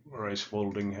reasonable raise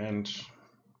folding hands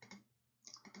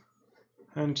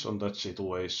on that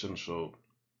situation, so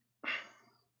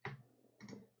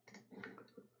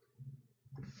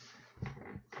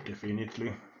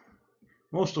definitely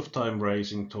most of time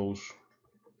raising those.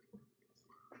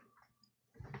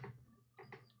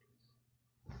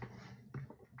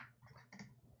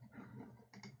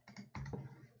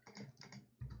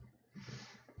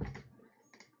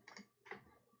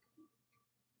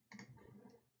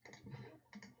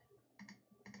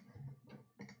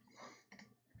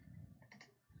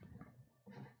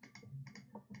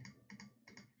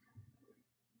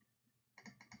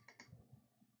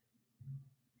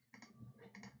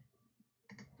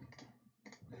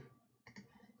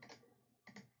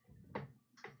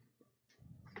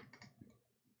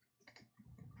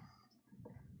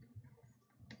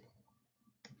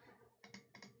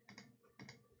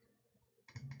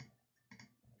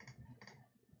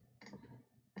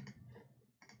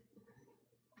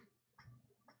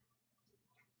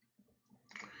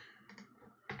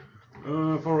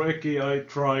 For Eki, I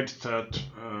tried that.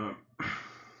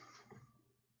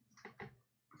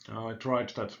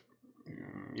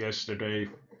 Yesterday.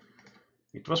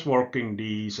 It was working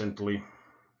decently.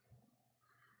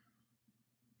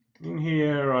 In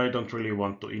here, I don't really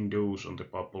want to induce on the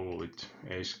bubble with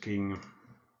Ace King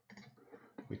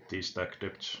with these stack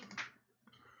depths.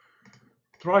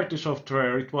 Tried the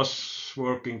software. It was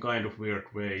working kind of weird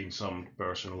way in some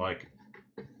person, like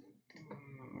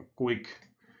quick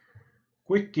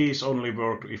keys only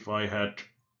worked if I had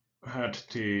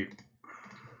the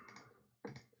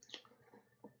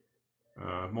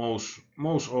mouse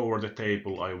over the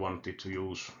table I wanted to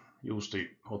use use the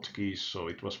hotkeys, so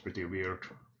it was pretty weird.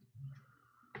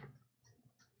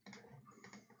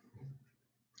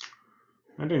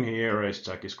 And in here, ace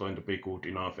jack is going to be good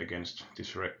enough against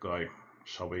this red guy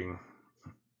shoving.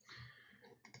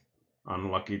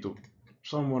 Unlucky to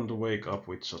someone to wake up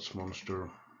with such monster.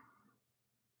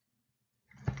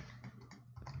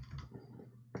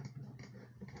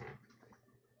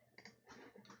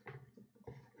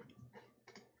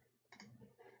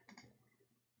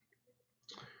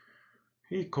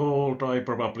 He called, I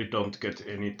probably don't get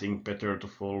anything better to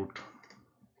fold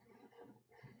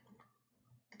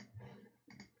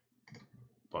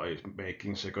by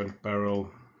making second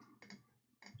barrel.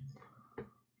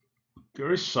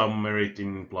 There is some merit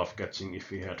in bluff catching if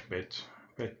he had bet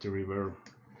the river.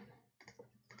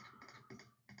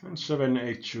 And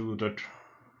 7-8 suited.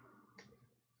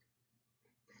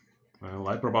 Well,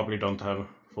 I probably don't have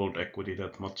fold equity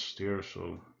that much there,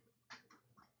 so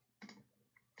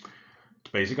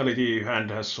basically the hand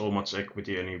has so much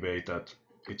equity anyway that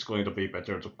it's going to be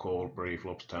better to call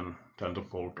pre-flop than to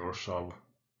fold or shove.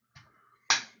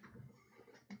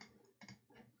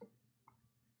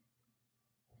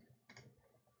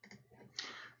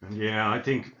 And yeah, I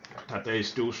think that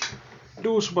ace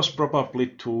deuce was probably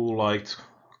too light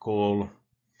call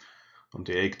on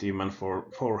the 18 and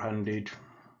four-handed.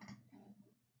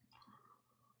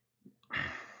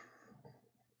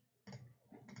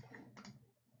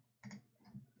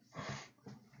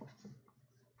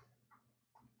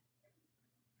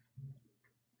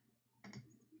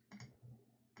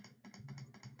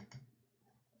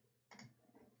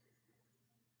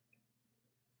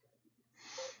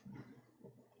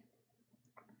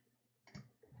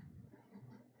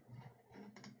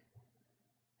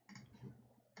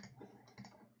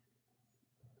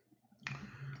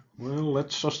 Well,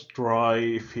 let's just try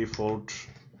if he folds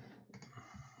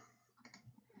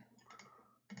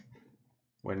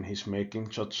when he's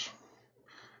making such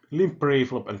limp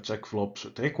pre-flop and check flops.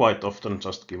 They quite often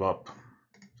just give up.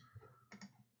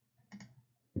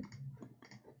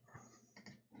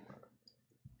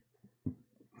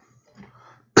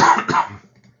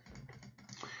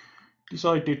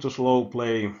 Decided to slow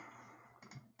play.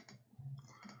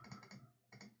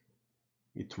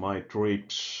 It might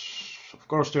rips. Of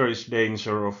course there is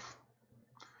danger of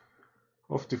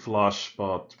the flush,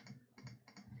 but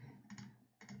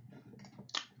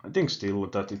I think still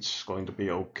that it's going to be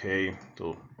okay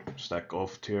to stack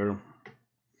off here.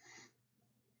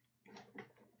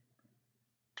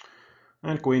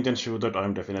 And queen ten suited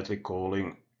I'm definitely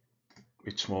calling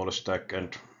with smaller stack,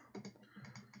 and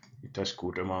it has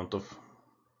good amount of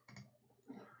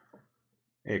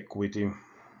equity.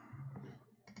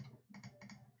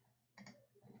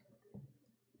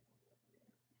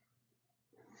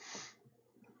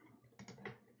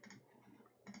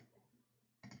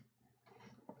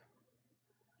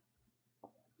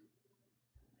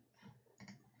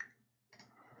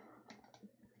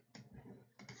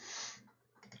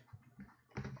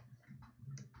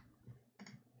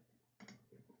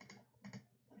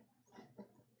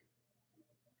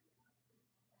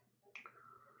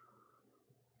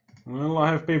 Well,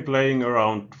 I have been playing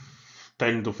around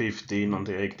 10 to 15 on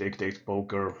the 888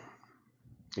 poker.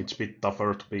 It's a bit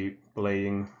tougher to be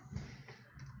playing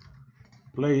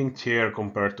tier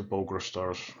compared to Poker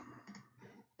Stars.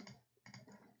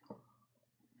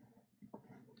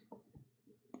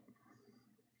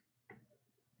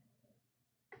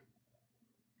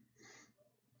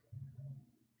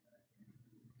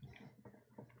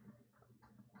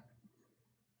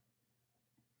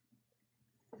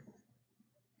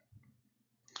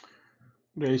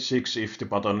 Day 6, if the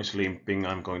button is limping,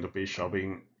 I'm going to be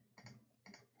shoving.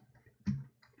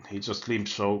 He just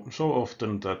limps so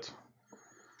often that,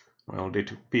 well,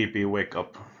 did PP wake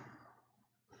up?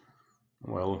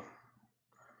 Well,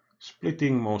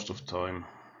 splitting most of the time.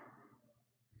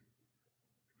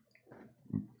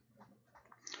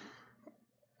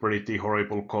 Pretty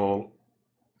horrible call,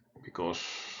 because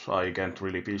I can't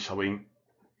really be shoving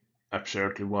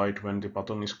absurdly wide when the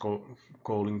button is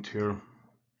calling here.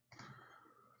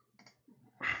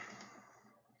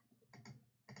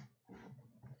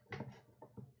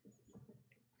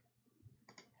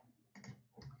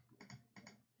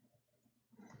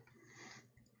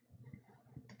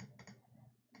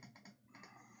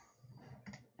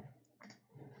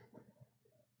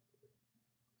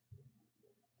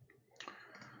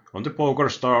 On the Poker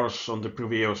Stars on the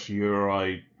previous year,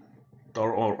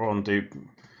 or on the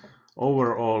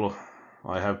overall,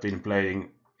 I have been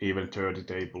playing even 30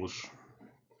 tables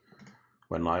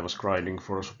when I was grinding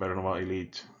for Supernova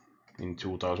Elite in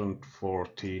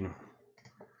 2014.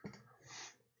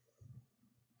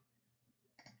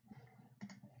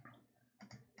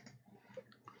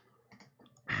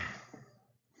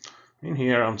 in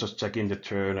here I'm just checking the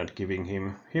turn and giving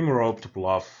him rope to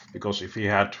bluff, because if he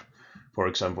had, for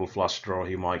example, flush draw,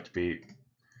 he might be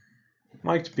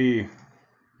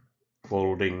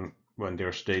folding when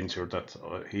there's danger that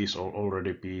he's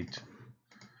already beat.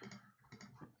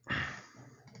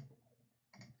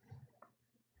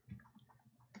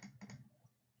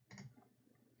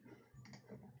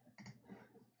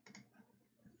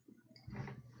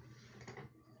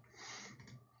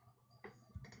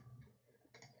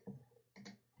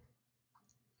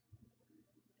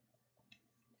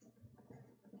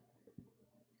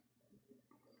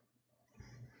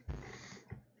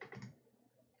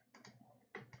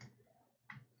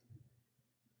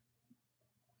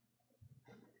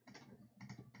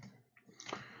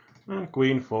 And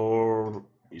queen 4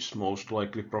 is most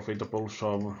likely profitable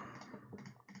shove.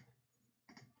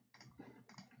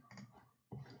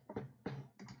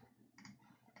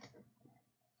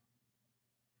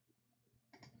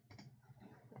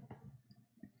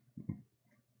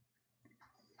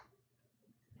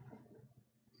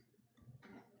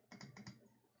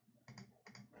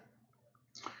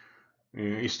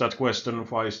 Is that question,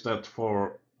 why is that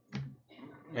for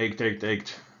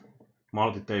 8-8-8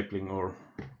 multi-tabling, or?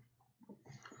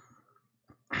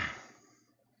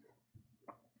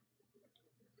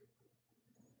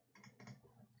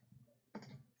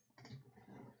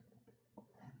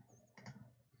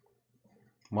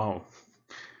 Wow.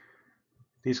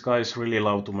 These guys really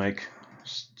love to make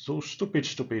so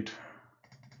stupid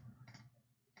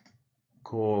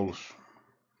calls.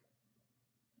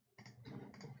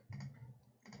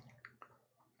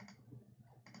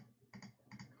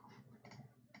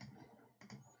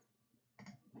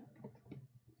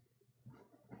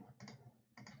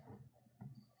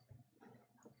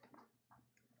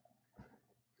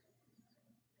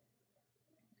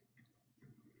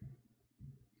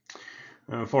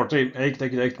 For the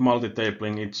 8-8-8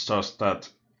 multi-tabling, it's just that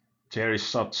there is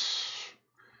such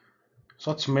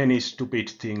many stupid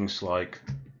things, like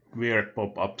weird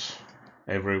pop-ups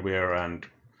everywhere, and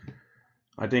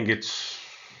I think it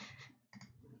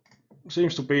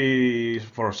seems to be,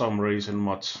 for some reason,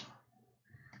 much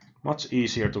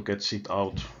easier to get sit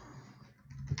out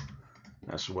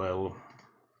as well.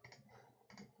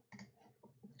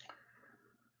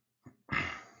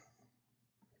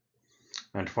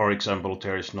 And for example,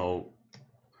 there is no,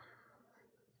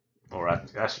 or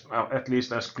at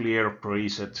least as clear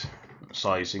preset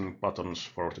sizing buttons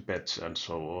for the bets and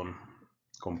so on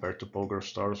compared to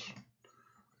PokerStars.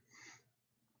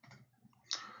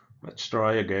 Let's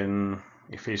try again.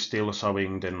 If he's still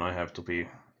shoving, then I have to be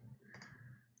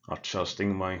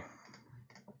adjusting my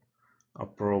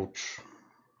approach.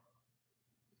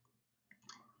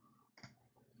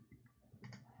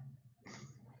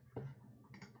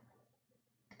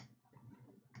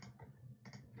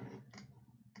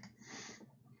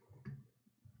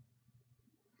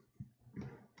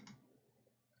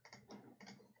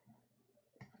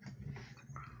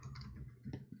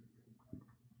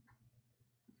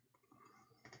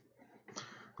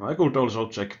 I could also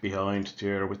check behind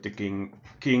there with the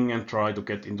king and try to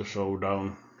get into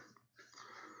showdown.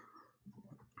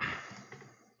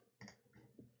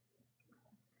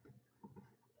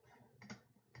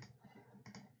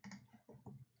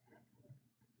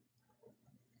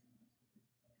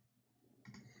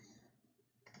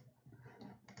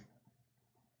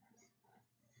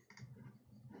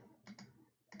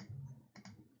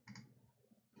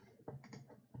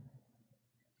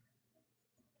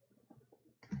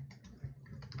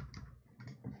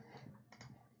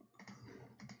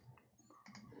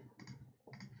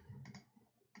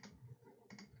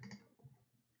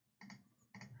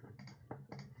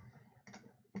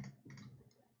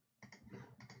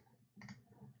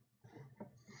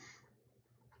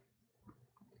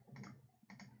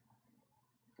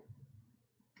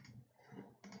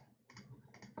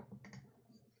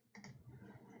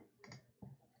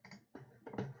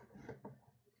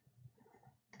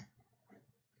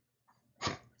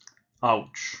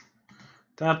 Ouch.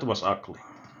 That was ugly.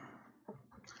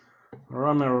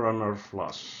 Runner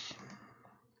flush.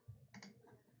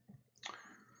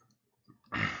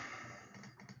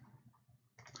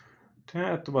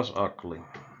 That was ugly.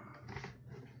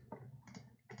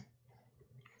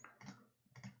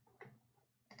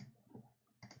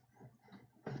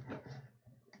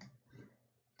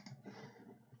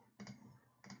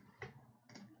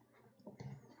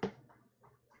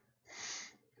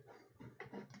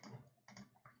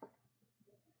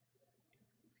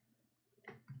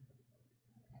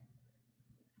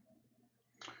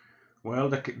 Well,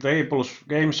 the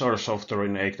games are softer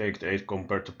in 8-8-8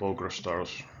 compared to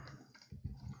PokerStars.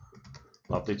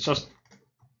 But it's just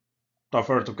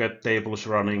tougher to get tables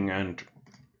running and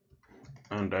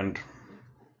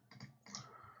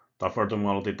tougher to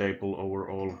multi-table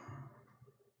overall.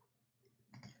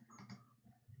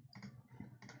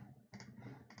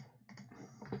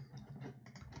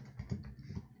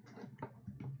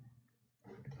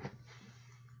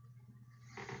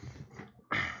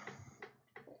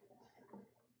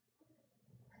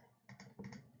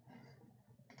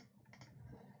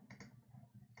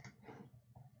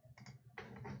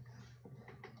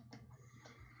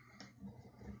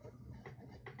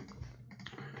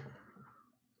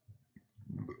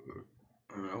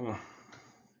 Well,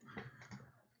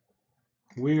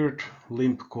 weird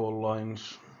limp call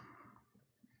lines.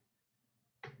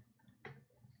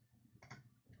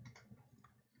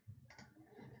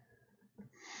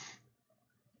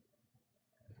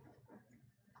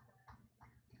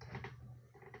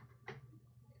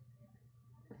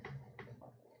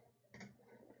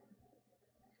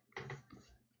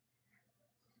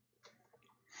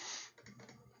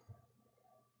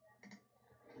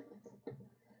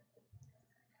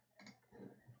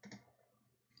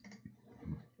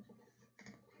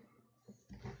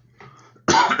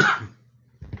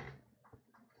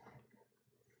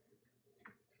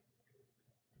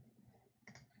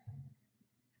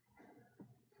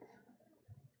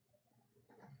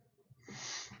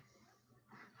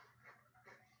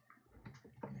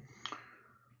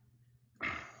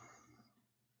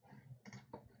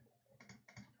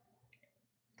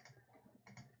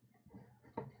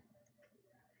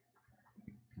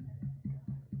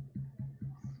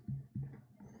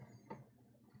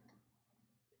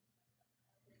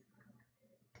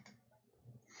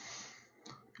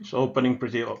 It's opening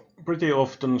pretty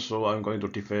often, so I'm going to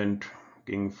defend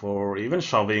king 4. Even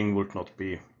shoving would not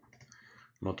be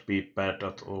bad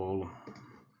at all.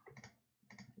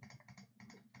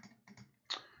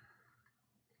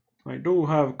 I do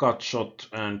have cut shot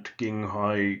and king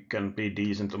high can be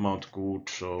decent amount good,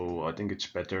 so I think it's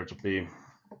better to be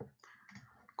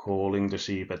calling the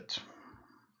c-bet.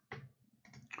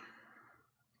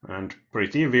 And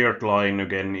pretty weird line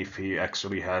again if he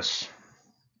actually has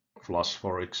flush,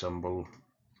 for example.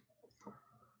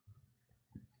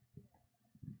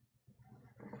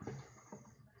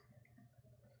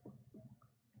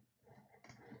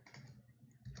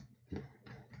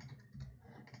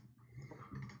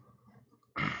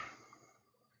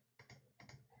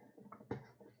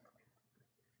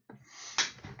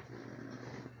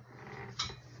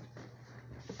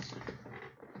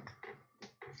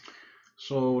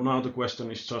 So now the question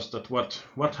is just that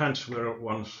what hands were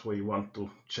ones we want to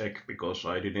check, because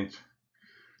I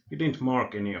didn't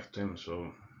mark any of them,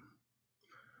 so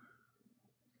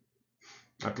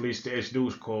at least the ace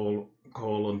deuce call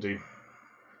on the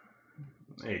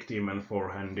 18 and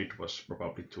 4-handed was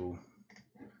probably too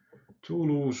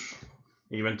loose,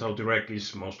 even though the reg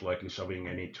is most likely shoving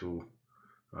any two,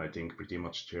 I think, pretty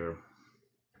much there.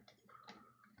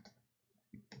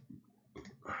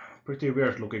 Pretty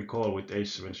weird looking call with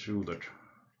ace-7 suited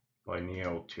by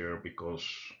Neout here, because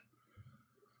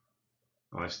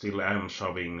I still am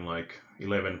shoving like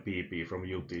 11 pp from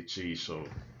UTG, so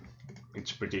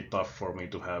it's pretty tough for me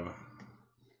to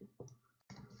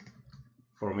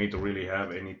really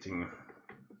have anything.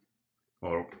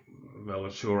 Or, well,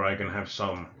 sure, I can have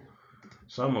some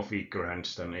of weaker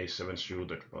hands than ace-7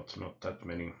 suited, but not that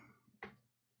many.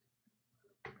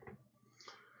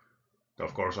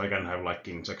 Of course, I can have like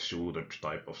king-jack suited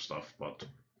type of stuff, but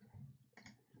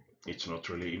it's not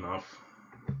really enough.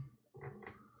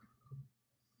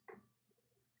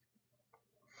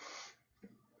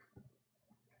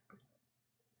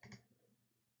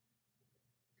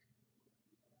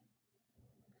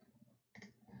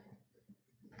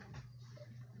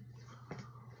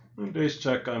 In this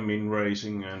check, I'm in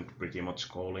raising and pretty much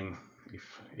calling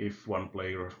if one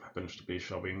player happens to be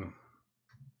shoving.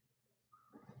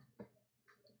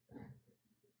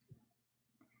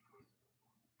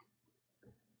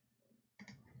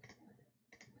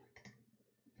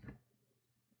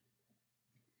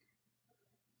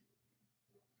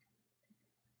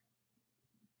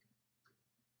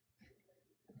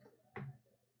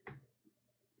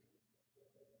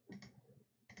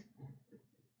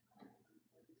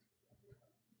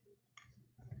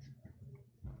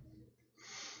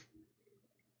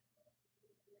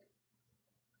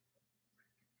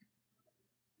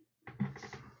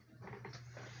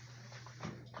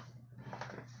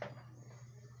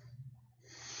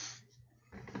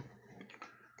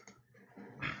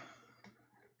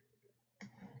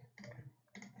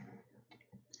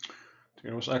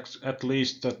 There was at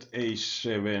least that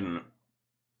ace-7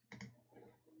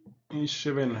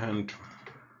 hand.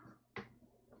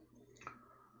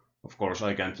 Of course,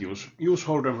 I can't use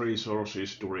Hold'em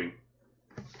resources during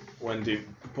when the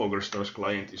PokerStars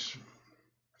client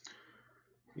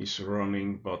is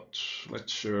running, but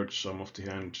let's search some of the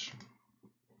hands.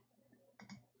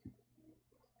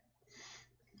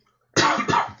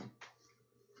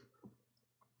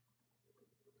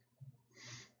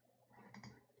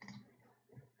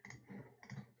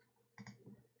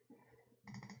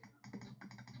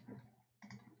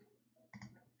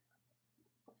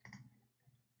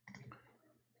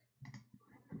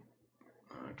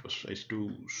 It was ace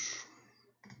deuce.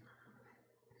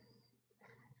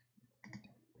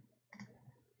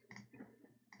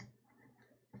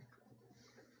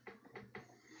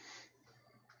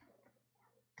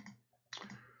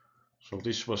 So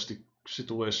this was the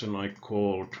situation I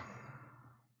called,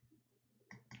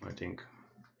 I think.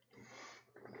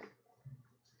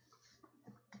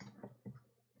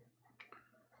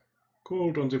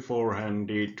 Called on the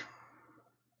four-handed.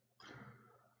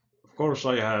 Of course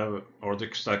I have, or the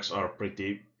stacks are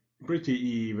pretty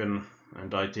even,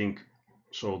 and I think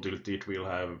so tilted will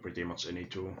have pretty much any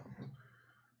two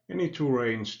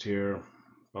ranged here,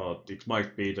 but it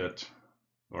might be that,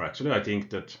 or actually I think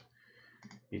that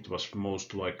it was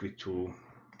most likely too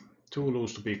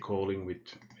loose to be calling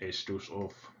with ace deuce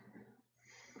off.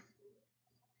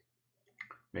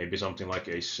 Maybe something like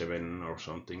ace 7 or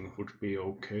something would be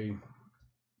okay.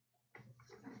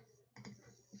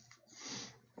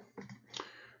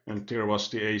 And there was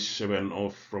the ace 7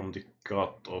 off from the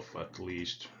cut off at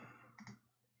least.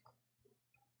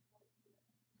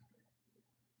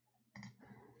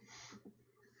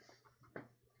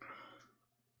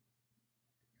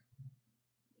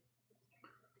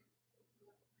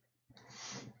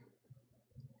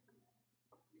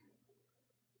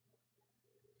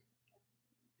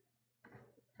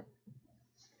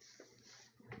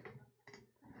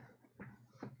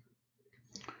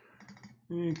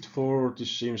 And 4, this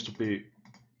seems to be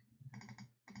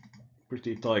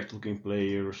pretty tight looking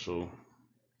player, so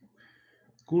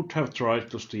could have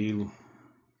tried to steal.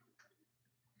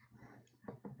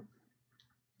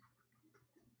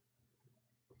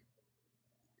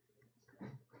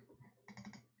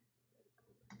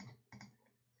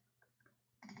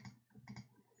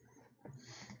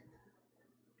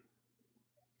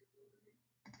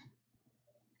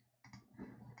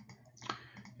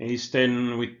 Ace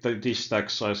 10 with this stack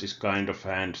size is kind of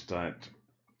hand that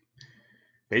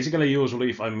basically usually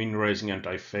if I'm min raising and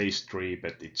I face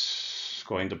 3-bet, it's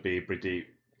going to be pretty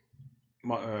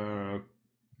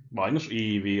minus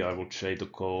EV, I would say, to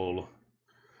call.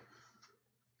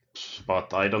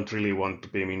 But I don't really want to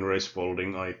be min raise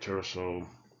folding either, so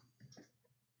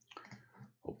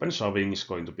open shoving is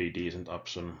going to be a decent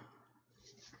option.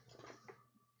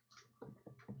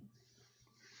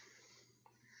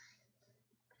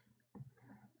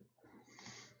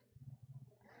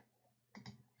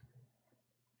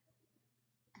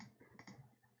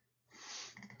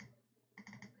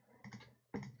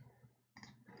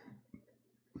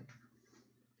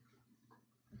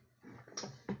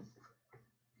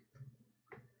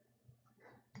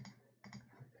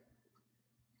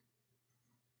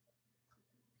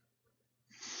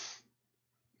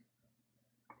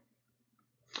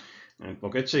 And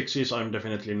pocket sixes, I'm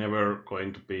definitely never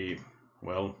going to be,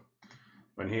 well,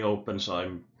 when he opens,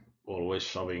 I'm always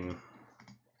shoving.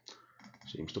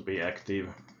 Seems to be active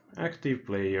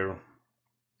player.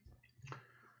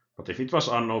 But if it was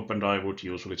unopened, I would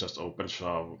usually just open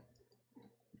shove.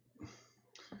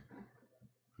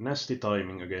 Nasty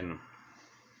timing again.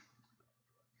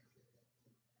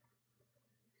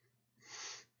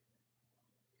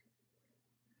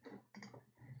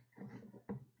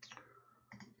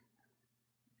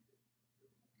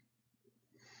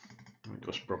 It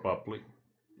was probably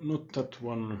not that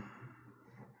one.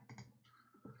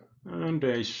 And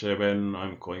ace 7,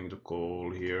 I'm going to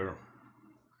call here.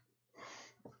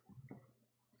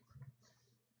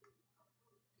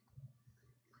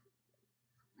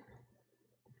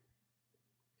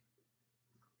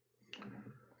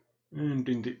 And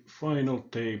in the final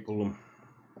table,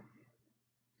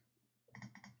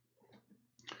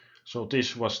 so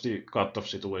this was the cutoff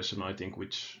situation, I think,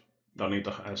 which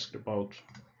Danita asked about.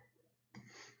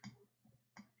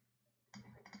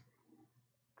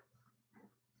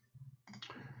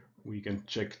 We can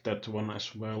check that one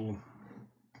as well.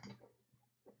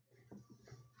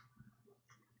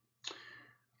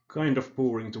 Kind of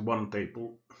pouring to one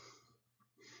table.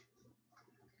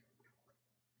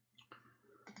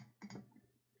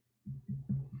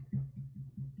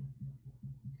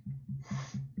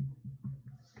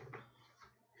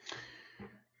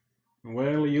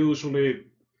 Well, usually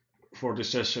for the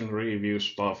session review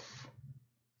stuff,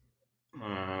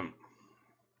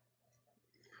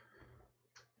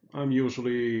 I'm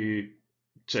usually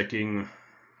checking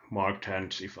marked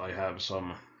hands if I have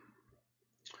some,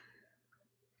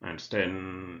 and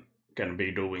then can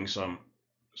be doing some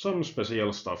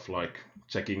special stuff like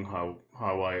checking how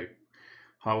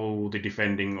the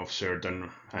defending of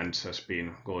certain hands has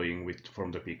been going with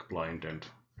from the big blind and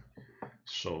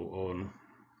so on.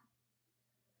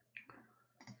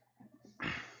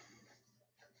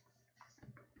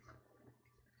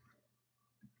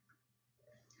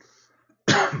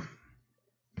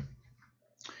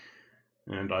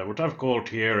 And I would have called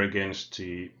here against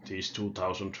these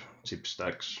 2000 chip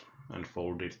stacks and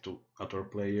folded to other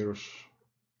players.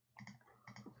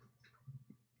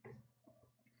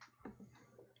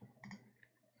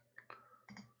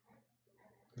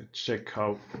 Let's check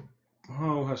how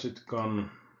has it gone.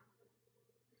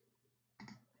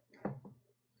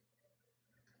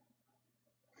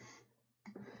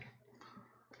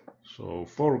 So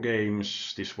 4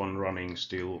 games, this one running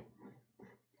still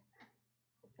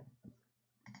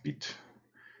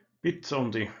bit on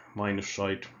the minus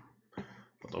side,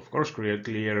 but of course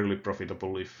clearly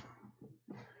profitable if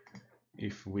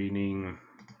winning.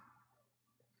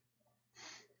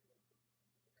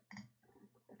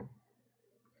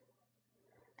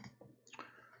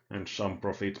 And some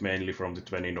profit mainly from the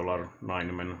 $20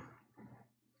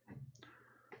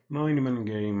 9-man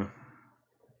game.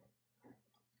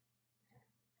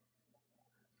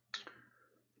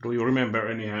 Do you remember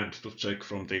any hand to check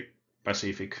from the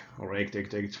Pacific or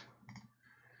 888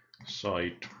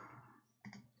 side?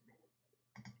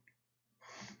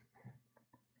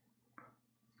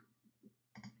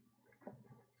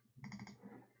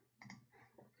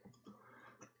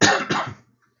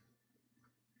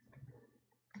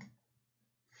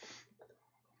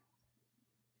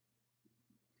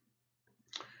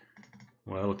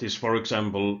 Well, this, for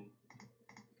example,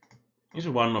 is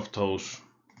one of those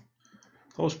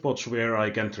spots where I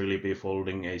can't really be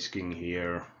folding ace king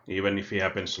here, even if he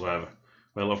happens to have.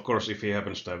 Well, of course, if he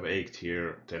happens to have 8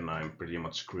 here, then I'm pretty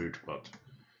much screwed. But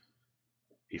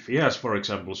if he has, for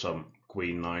example, some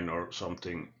queen 9 or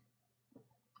something,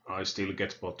 I still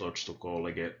get pot odds to call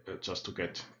again, just to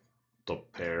get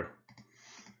top pair.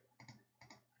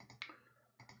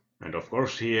 And of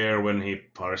course here, when he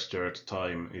pars third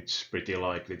time, it's pretty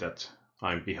likely that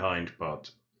I'm behind, but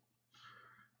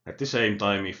at the same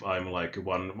time, if I'm like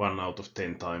one out of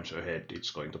 10 times ahead, it's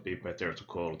going to be better to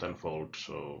call than fold,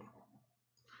 so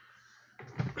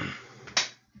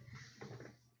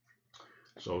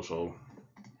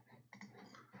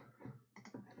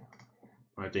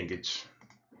I think it's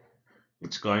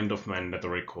kind of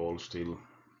mandatory call still.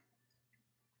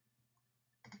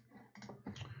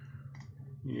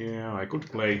 Yeah, I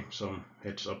could play some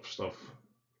heads up stuff.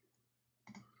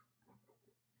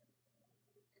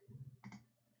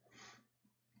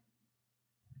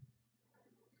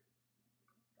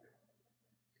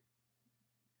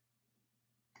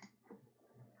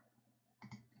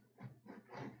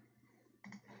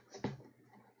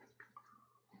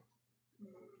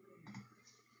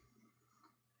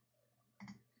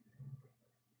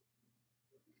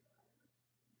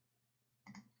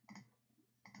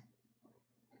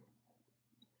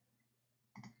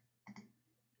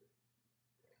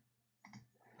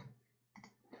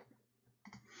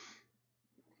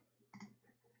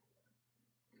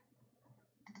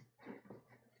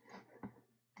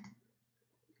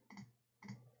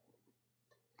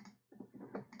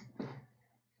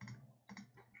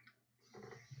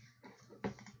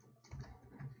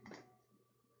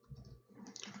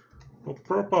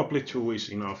 Well, probably 2 is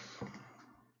enough.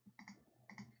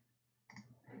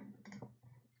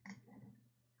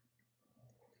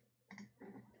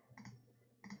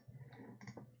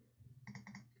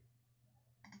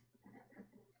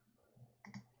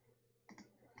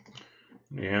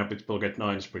 Yeah, Pitbull get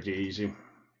 9 is pretty easy.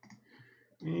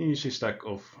 Easy stack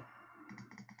off.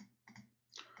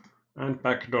 And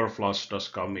backdoor flush does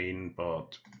come in,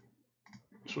 but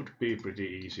should be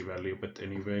pretty easy value bet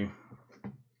anyway.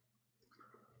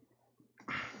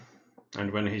 And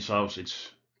when he shoves,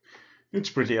 it's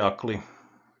pretty ugly.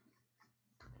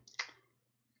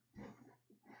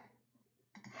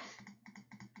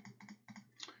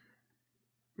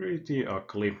 Pretty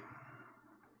ugly.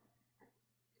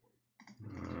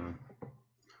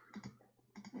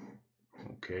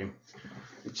 Okay.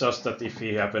 It's just that if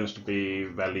he happens to be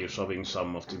value shoving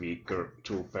some of the weaker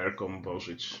 2-pair combos,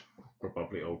 it's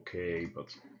probably okay,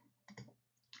 but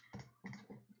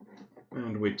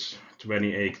and with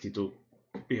 2082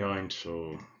 behind,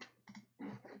 so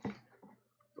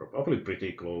probably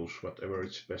pretty close, whatever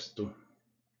it's best to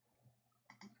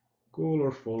call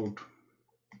or fold.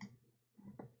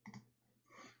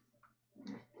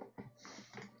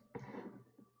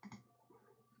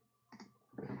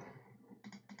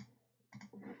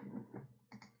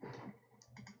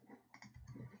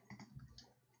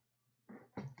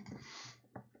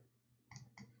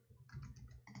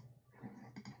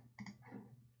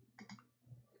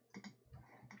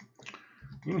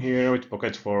 In here with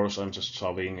pocket force, I'm just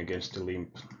shoving against the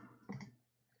limp.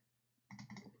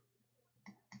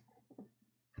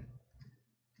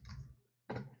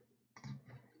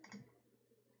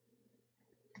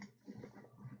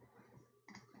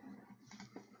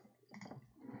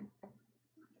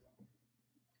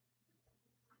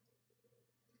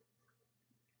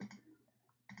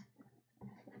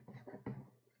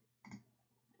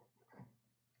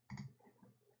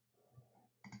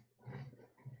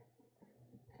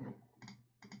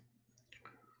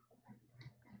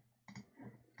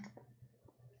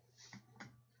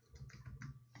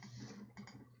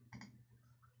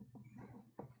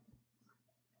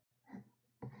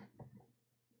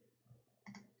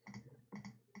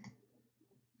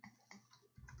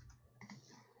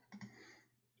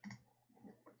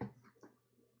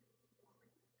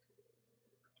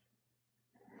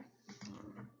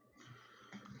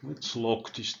 Let's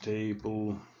lock this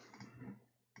table.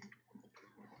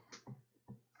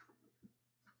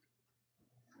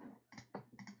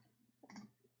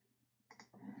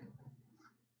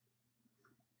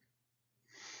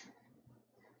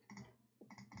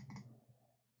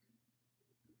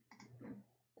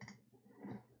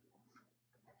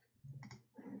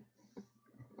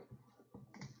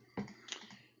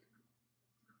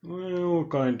 Well,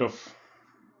 kind of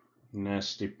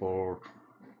nasty board.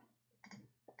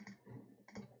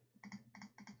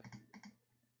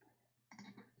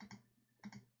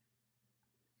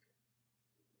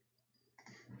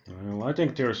 Well, I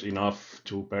think there's enough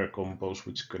two-pair combos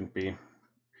which can be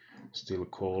still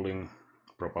calling,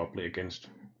 probably against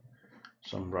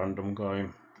some random guy.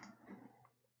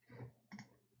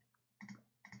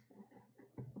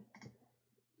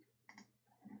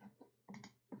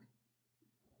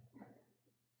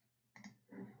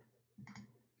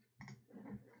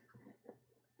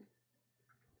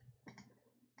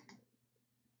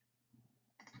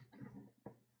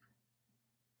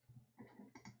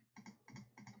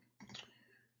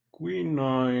 Queen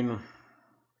 9.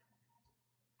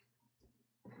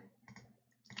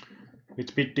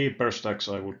 With bit deeper stacks,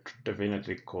 I would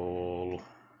definitely call.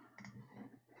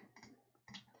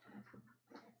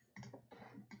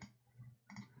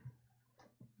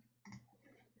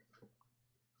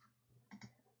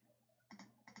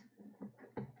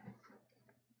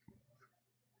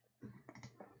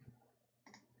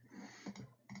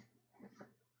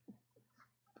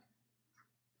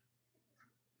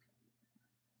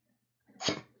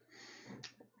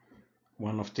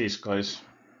 One of these guys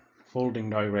folding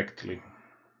directly.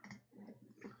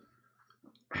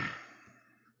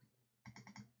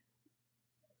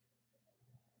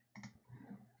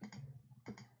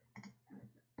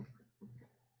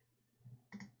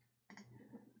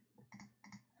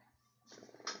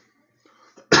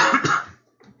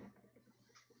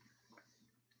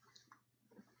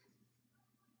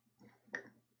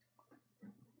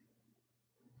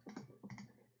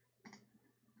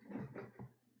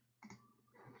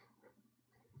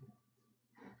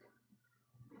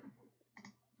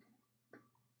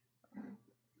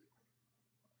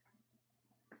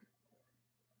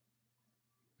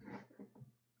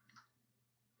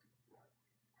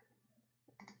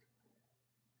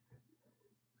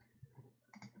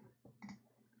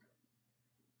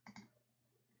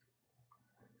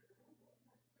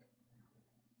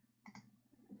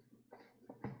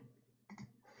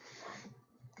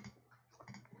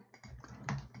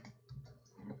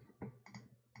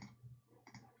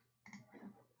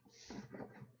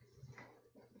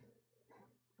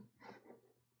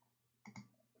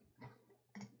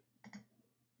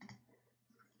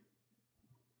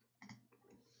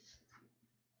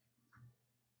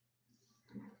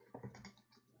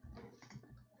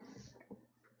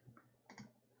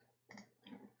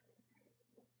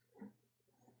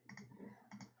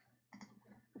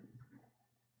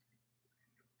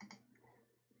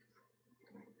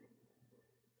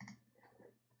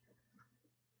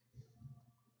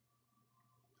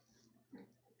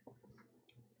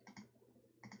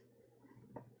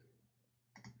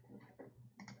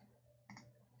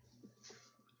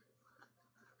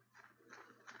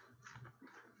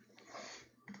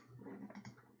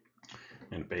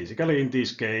 And basically in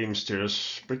these games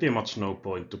there's pretty much no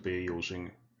point to be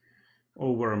using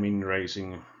over min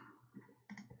raising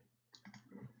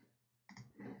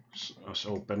as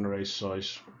open raise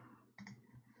size.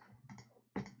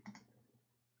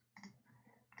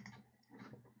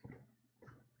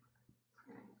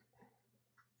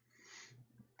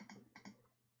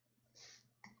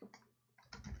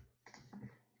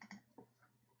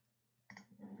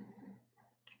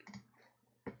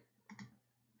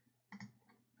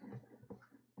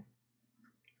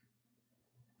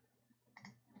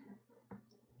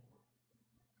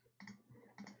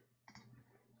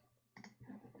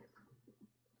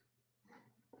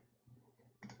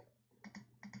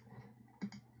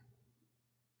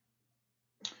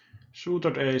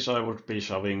 Suited ace I would be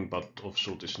shoving, but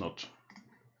offsuit is not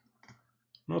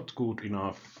good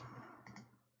enough.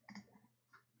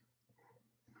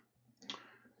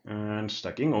 And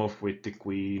stacking off with the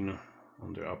queen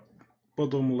on the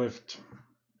bottom left.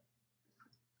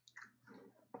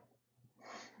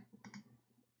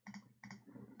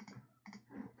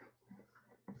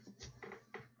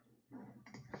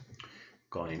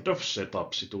 Kind of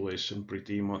setup situation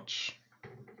pretty much.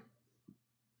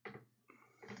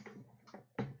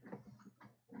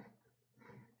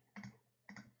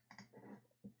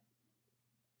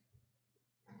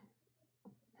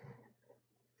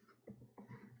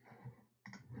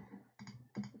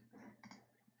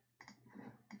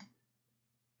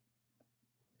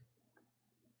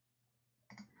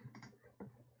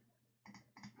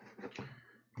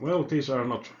 Well, these are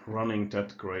not running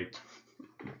that great.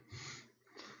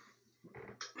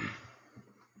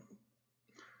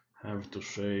 Have to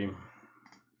say.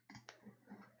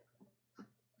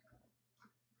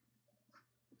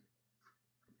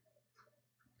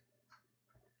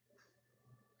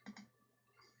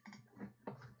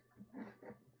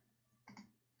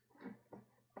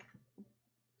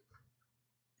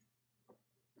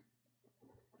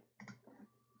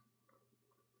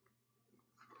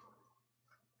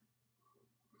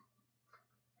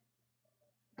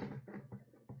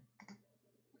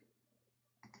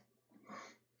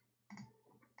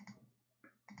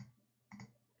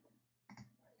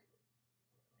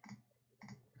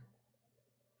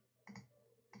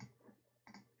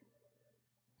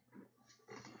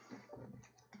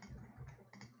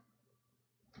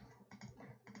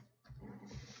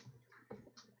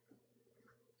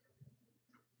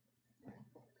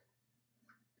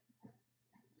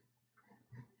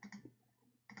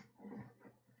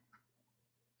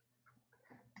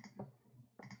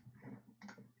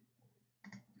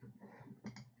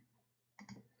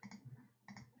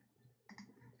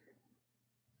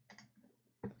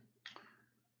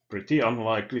 Pretty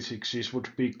unlikely sixes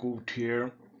would be good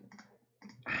here.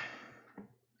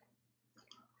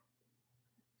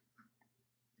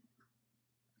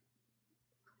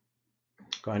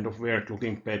 Kind of weird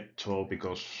looking bet though,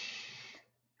 because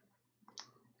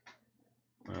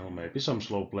well, maybe some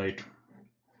slow played.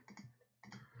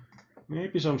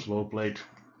 Maybe some slow played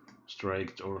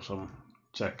straight or some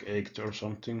jack 8 or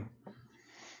something.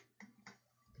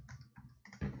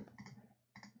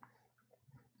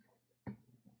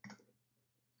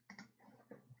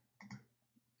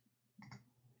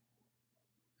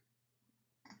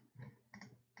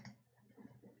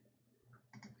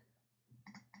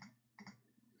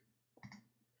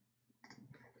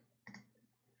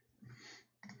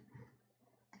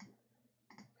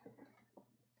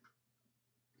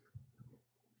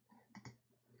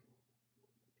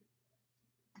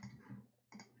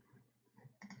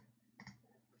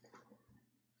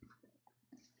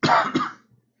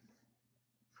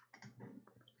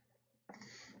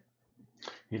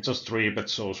 He just 3-bet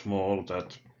so small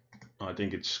that I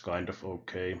think it's kind of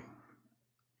okay.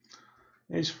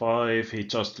 Ace 5, he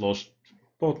just lost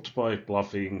pot by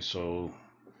bluffing, so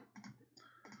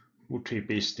would he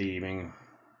be steaming?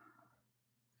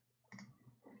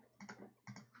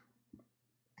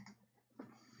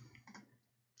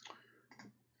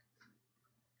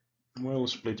 Well,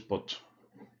 split pot.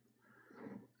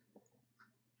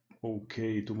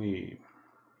 Okay to me.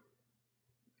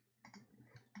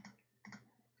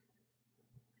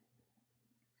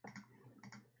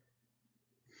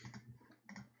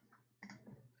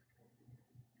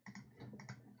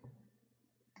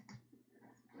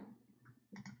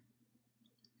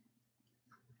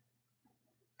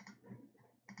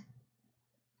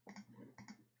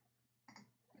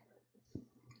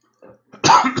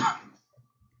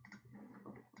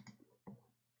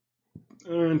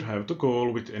 And have to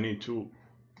call with any two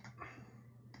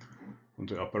on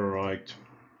the upper right.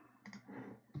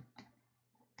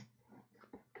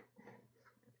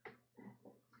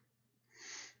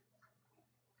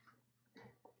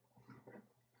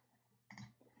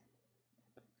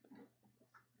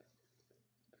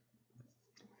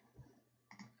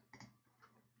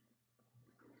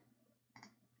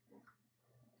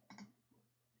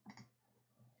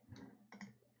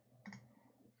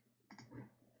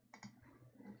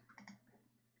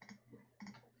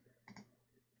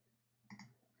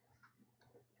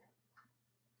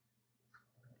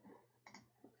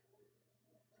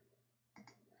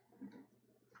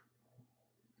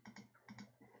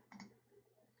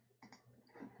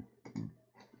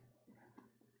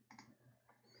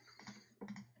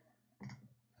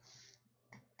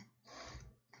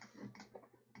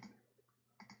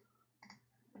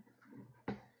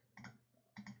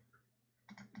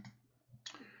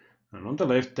 on the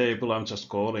left table I'm just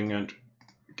calling and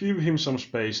give him some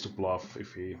space to bluff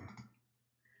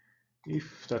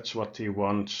if that's what he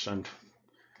wants. And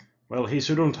well, he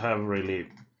shouldn't have really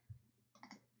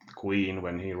queen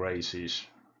when he raises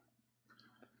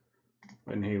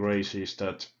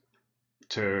that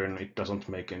turn. It doesn't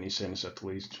make any sense, at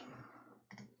least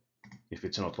if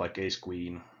it's not like ace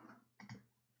queen.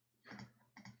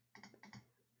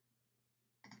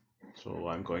 So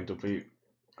I'm going to be,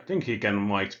 I think he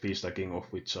might be stacking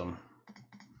off with some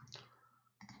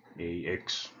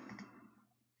AX.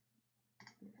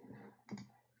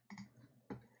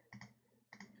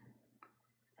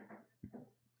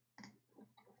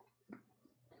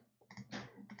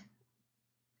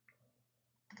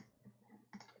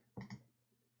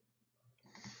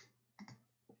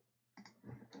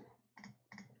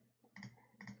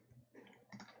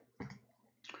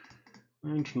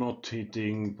 And not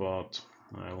hitting, but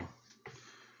well,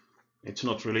 it's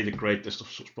not really the greatest of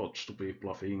spots to be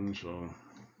bluffing, so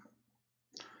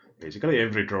basically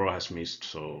every draw has missed,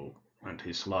 so, and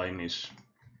his line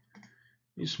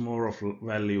is more of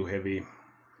value heavy.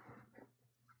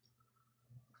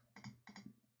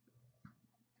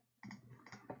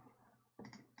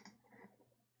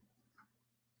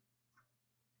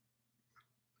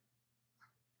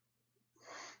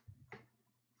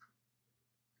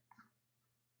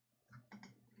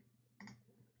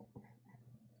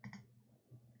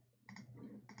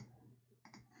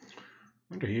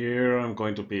 And here I'm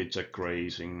going to be check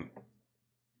raising.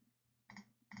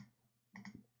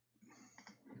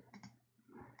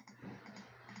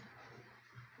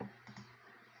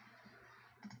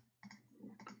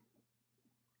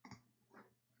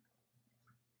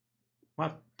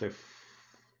 What the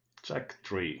Jack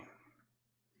 3.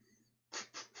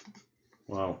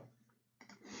 Wow.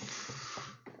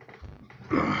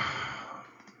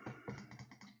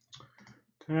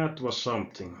 That was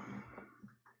something.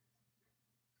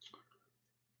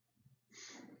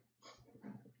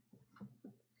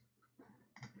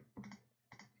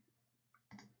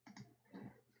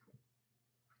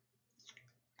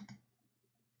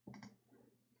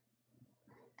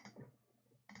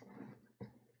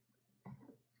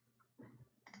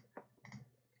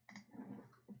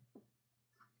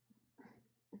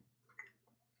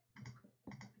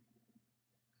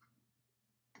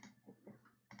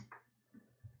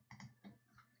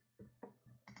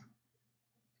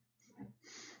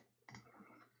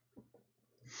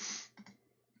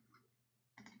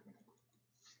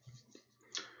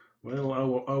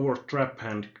 Well, our trap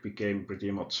hand became pretty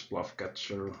much bluff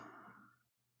catcher.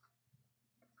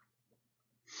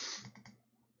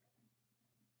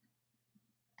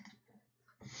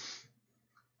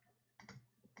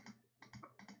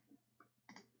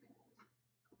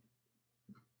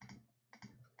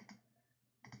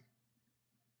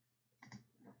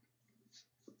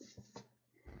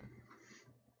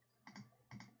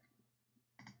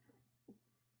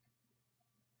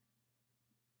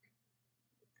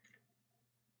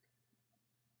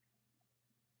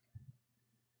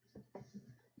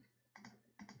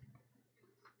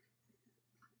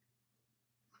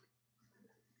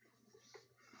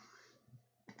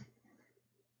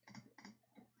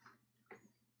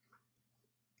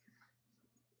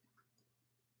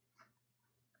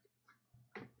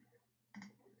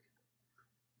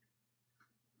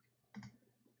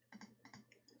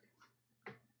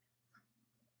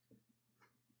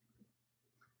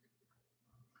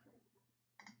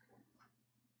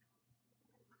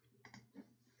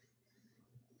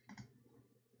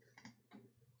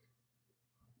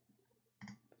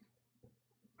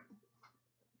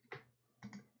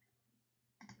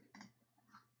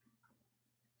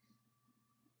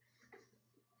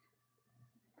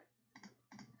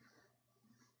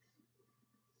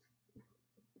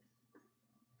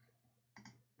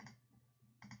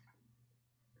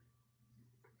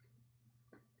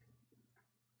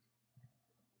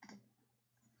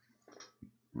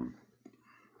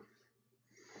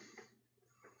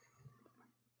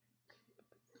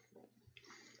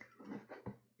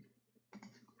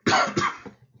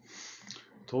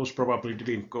 Those probably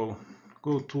didn't go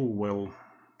too well,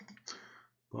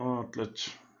 but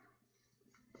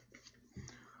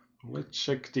let's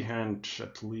check the hand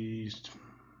at least.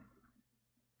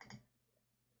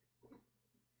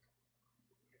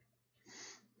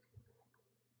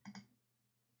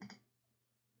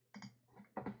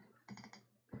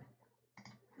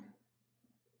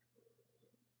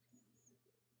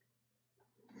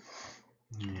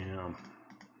 Yeah.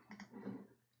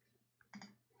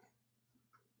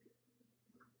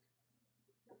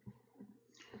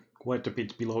 Quite a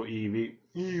bit below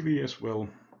EV as well.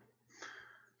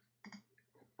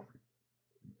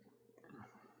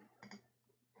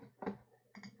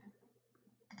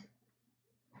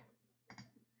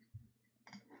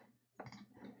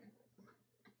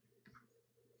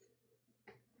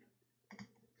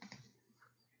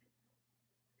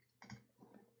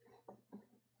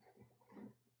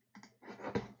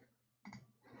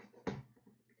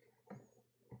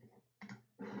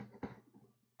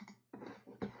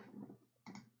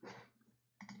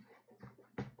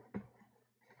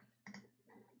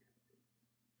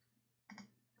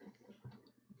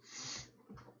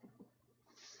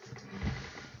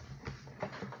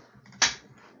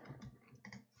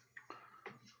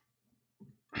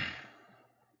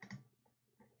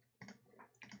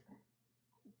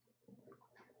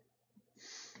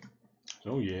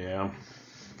 So yeah,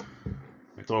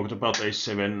 I talked about a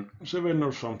 7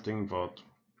 or something, but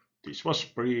this was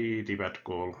pretty bad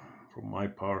call from my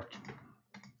part.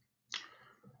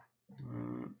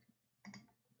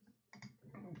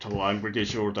 So I'm pretty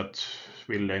sure that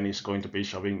Villain is going to be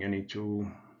shoving any two.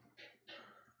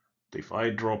 If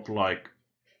I drop like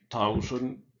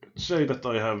 1000, say that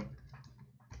I have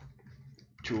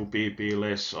 2 PP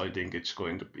less, I think it's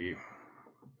going to be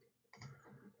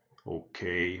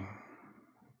okay.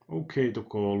 Okay to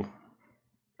call.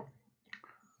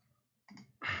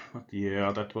 But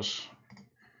yeah, that was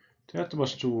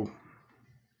too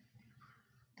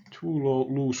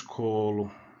loose call.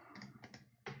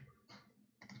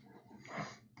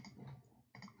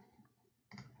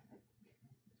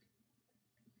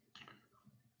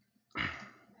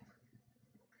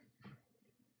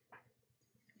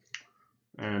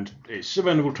 And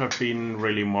a7 would have been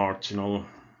really marginal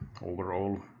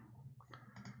overall.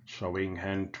 Shoving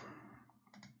hand.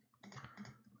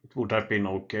 It would have been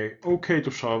okay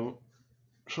to shove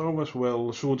as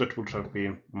well. Suited would have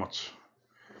been much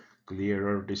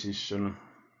clearer decision.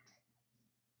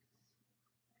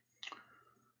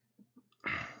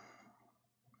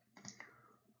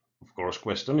 Of course,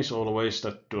 question is always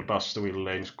that does the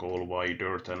villains call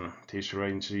wider than these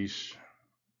ranges?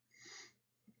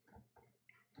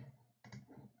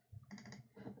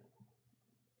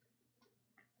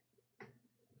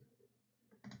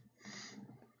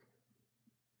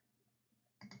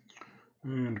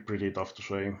 And pretty tough to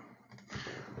say.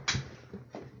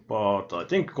 But I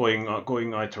think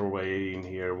going either way in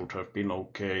here would have been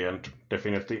okay, and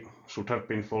definitely should have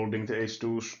been folding the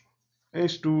ace-deuce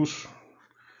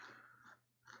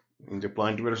in the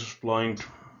blind versus blind.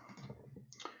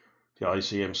 The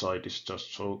ICM side is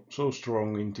just so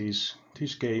strong in these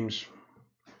games.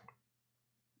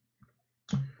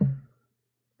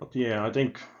 But yeah, I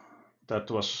think that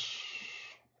was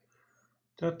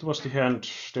the hand.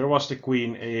 There was the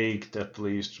queen 8 at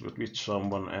least, which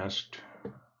someone asked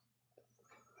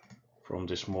from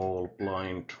the small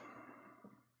blind.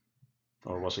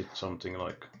 Or was it something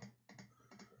like...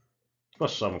 It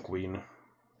was some queen.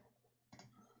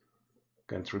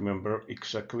 Can't remember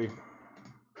exactly.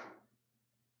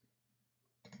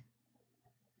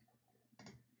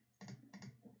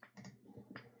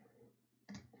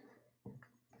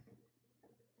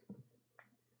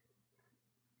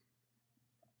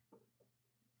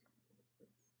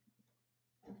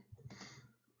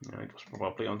 Yeah, it was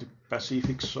probably on the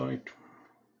Pacific side.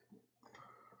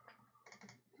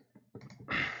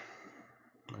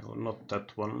 Well, not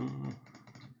that one.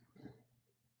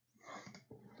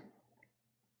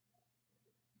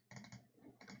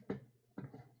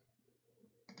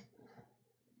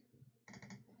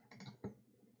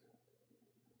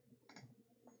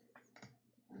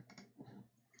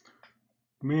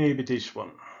 Maybe this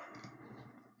one.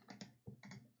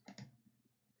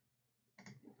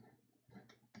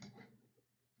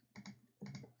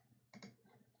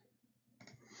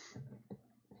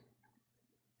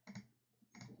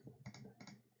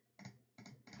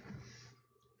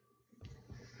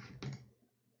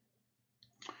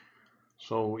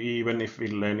 So even if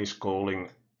villain is calling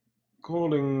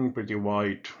pretty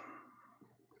wide,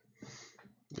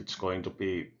 it's going to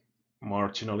be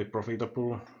marginally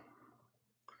profitable.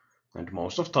 And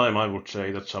most of the time I would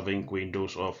say that shoving queen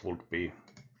deuce off would be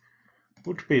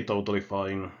totally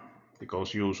fine,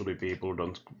 because usually people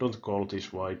don't call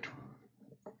this wide.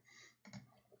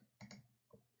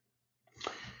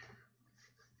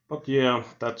 But yeah,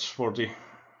 that's for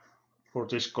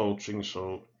this coaching.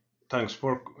 So thanks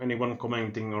for anyone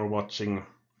commenting or watching,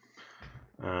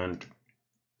 and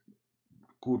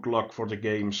good luck for the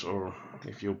games, or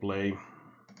if you play.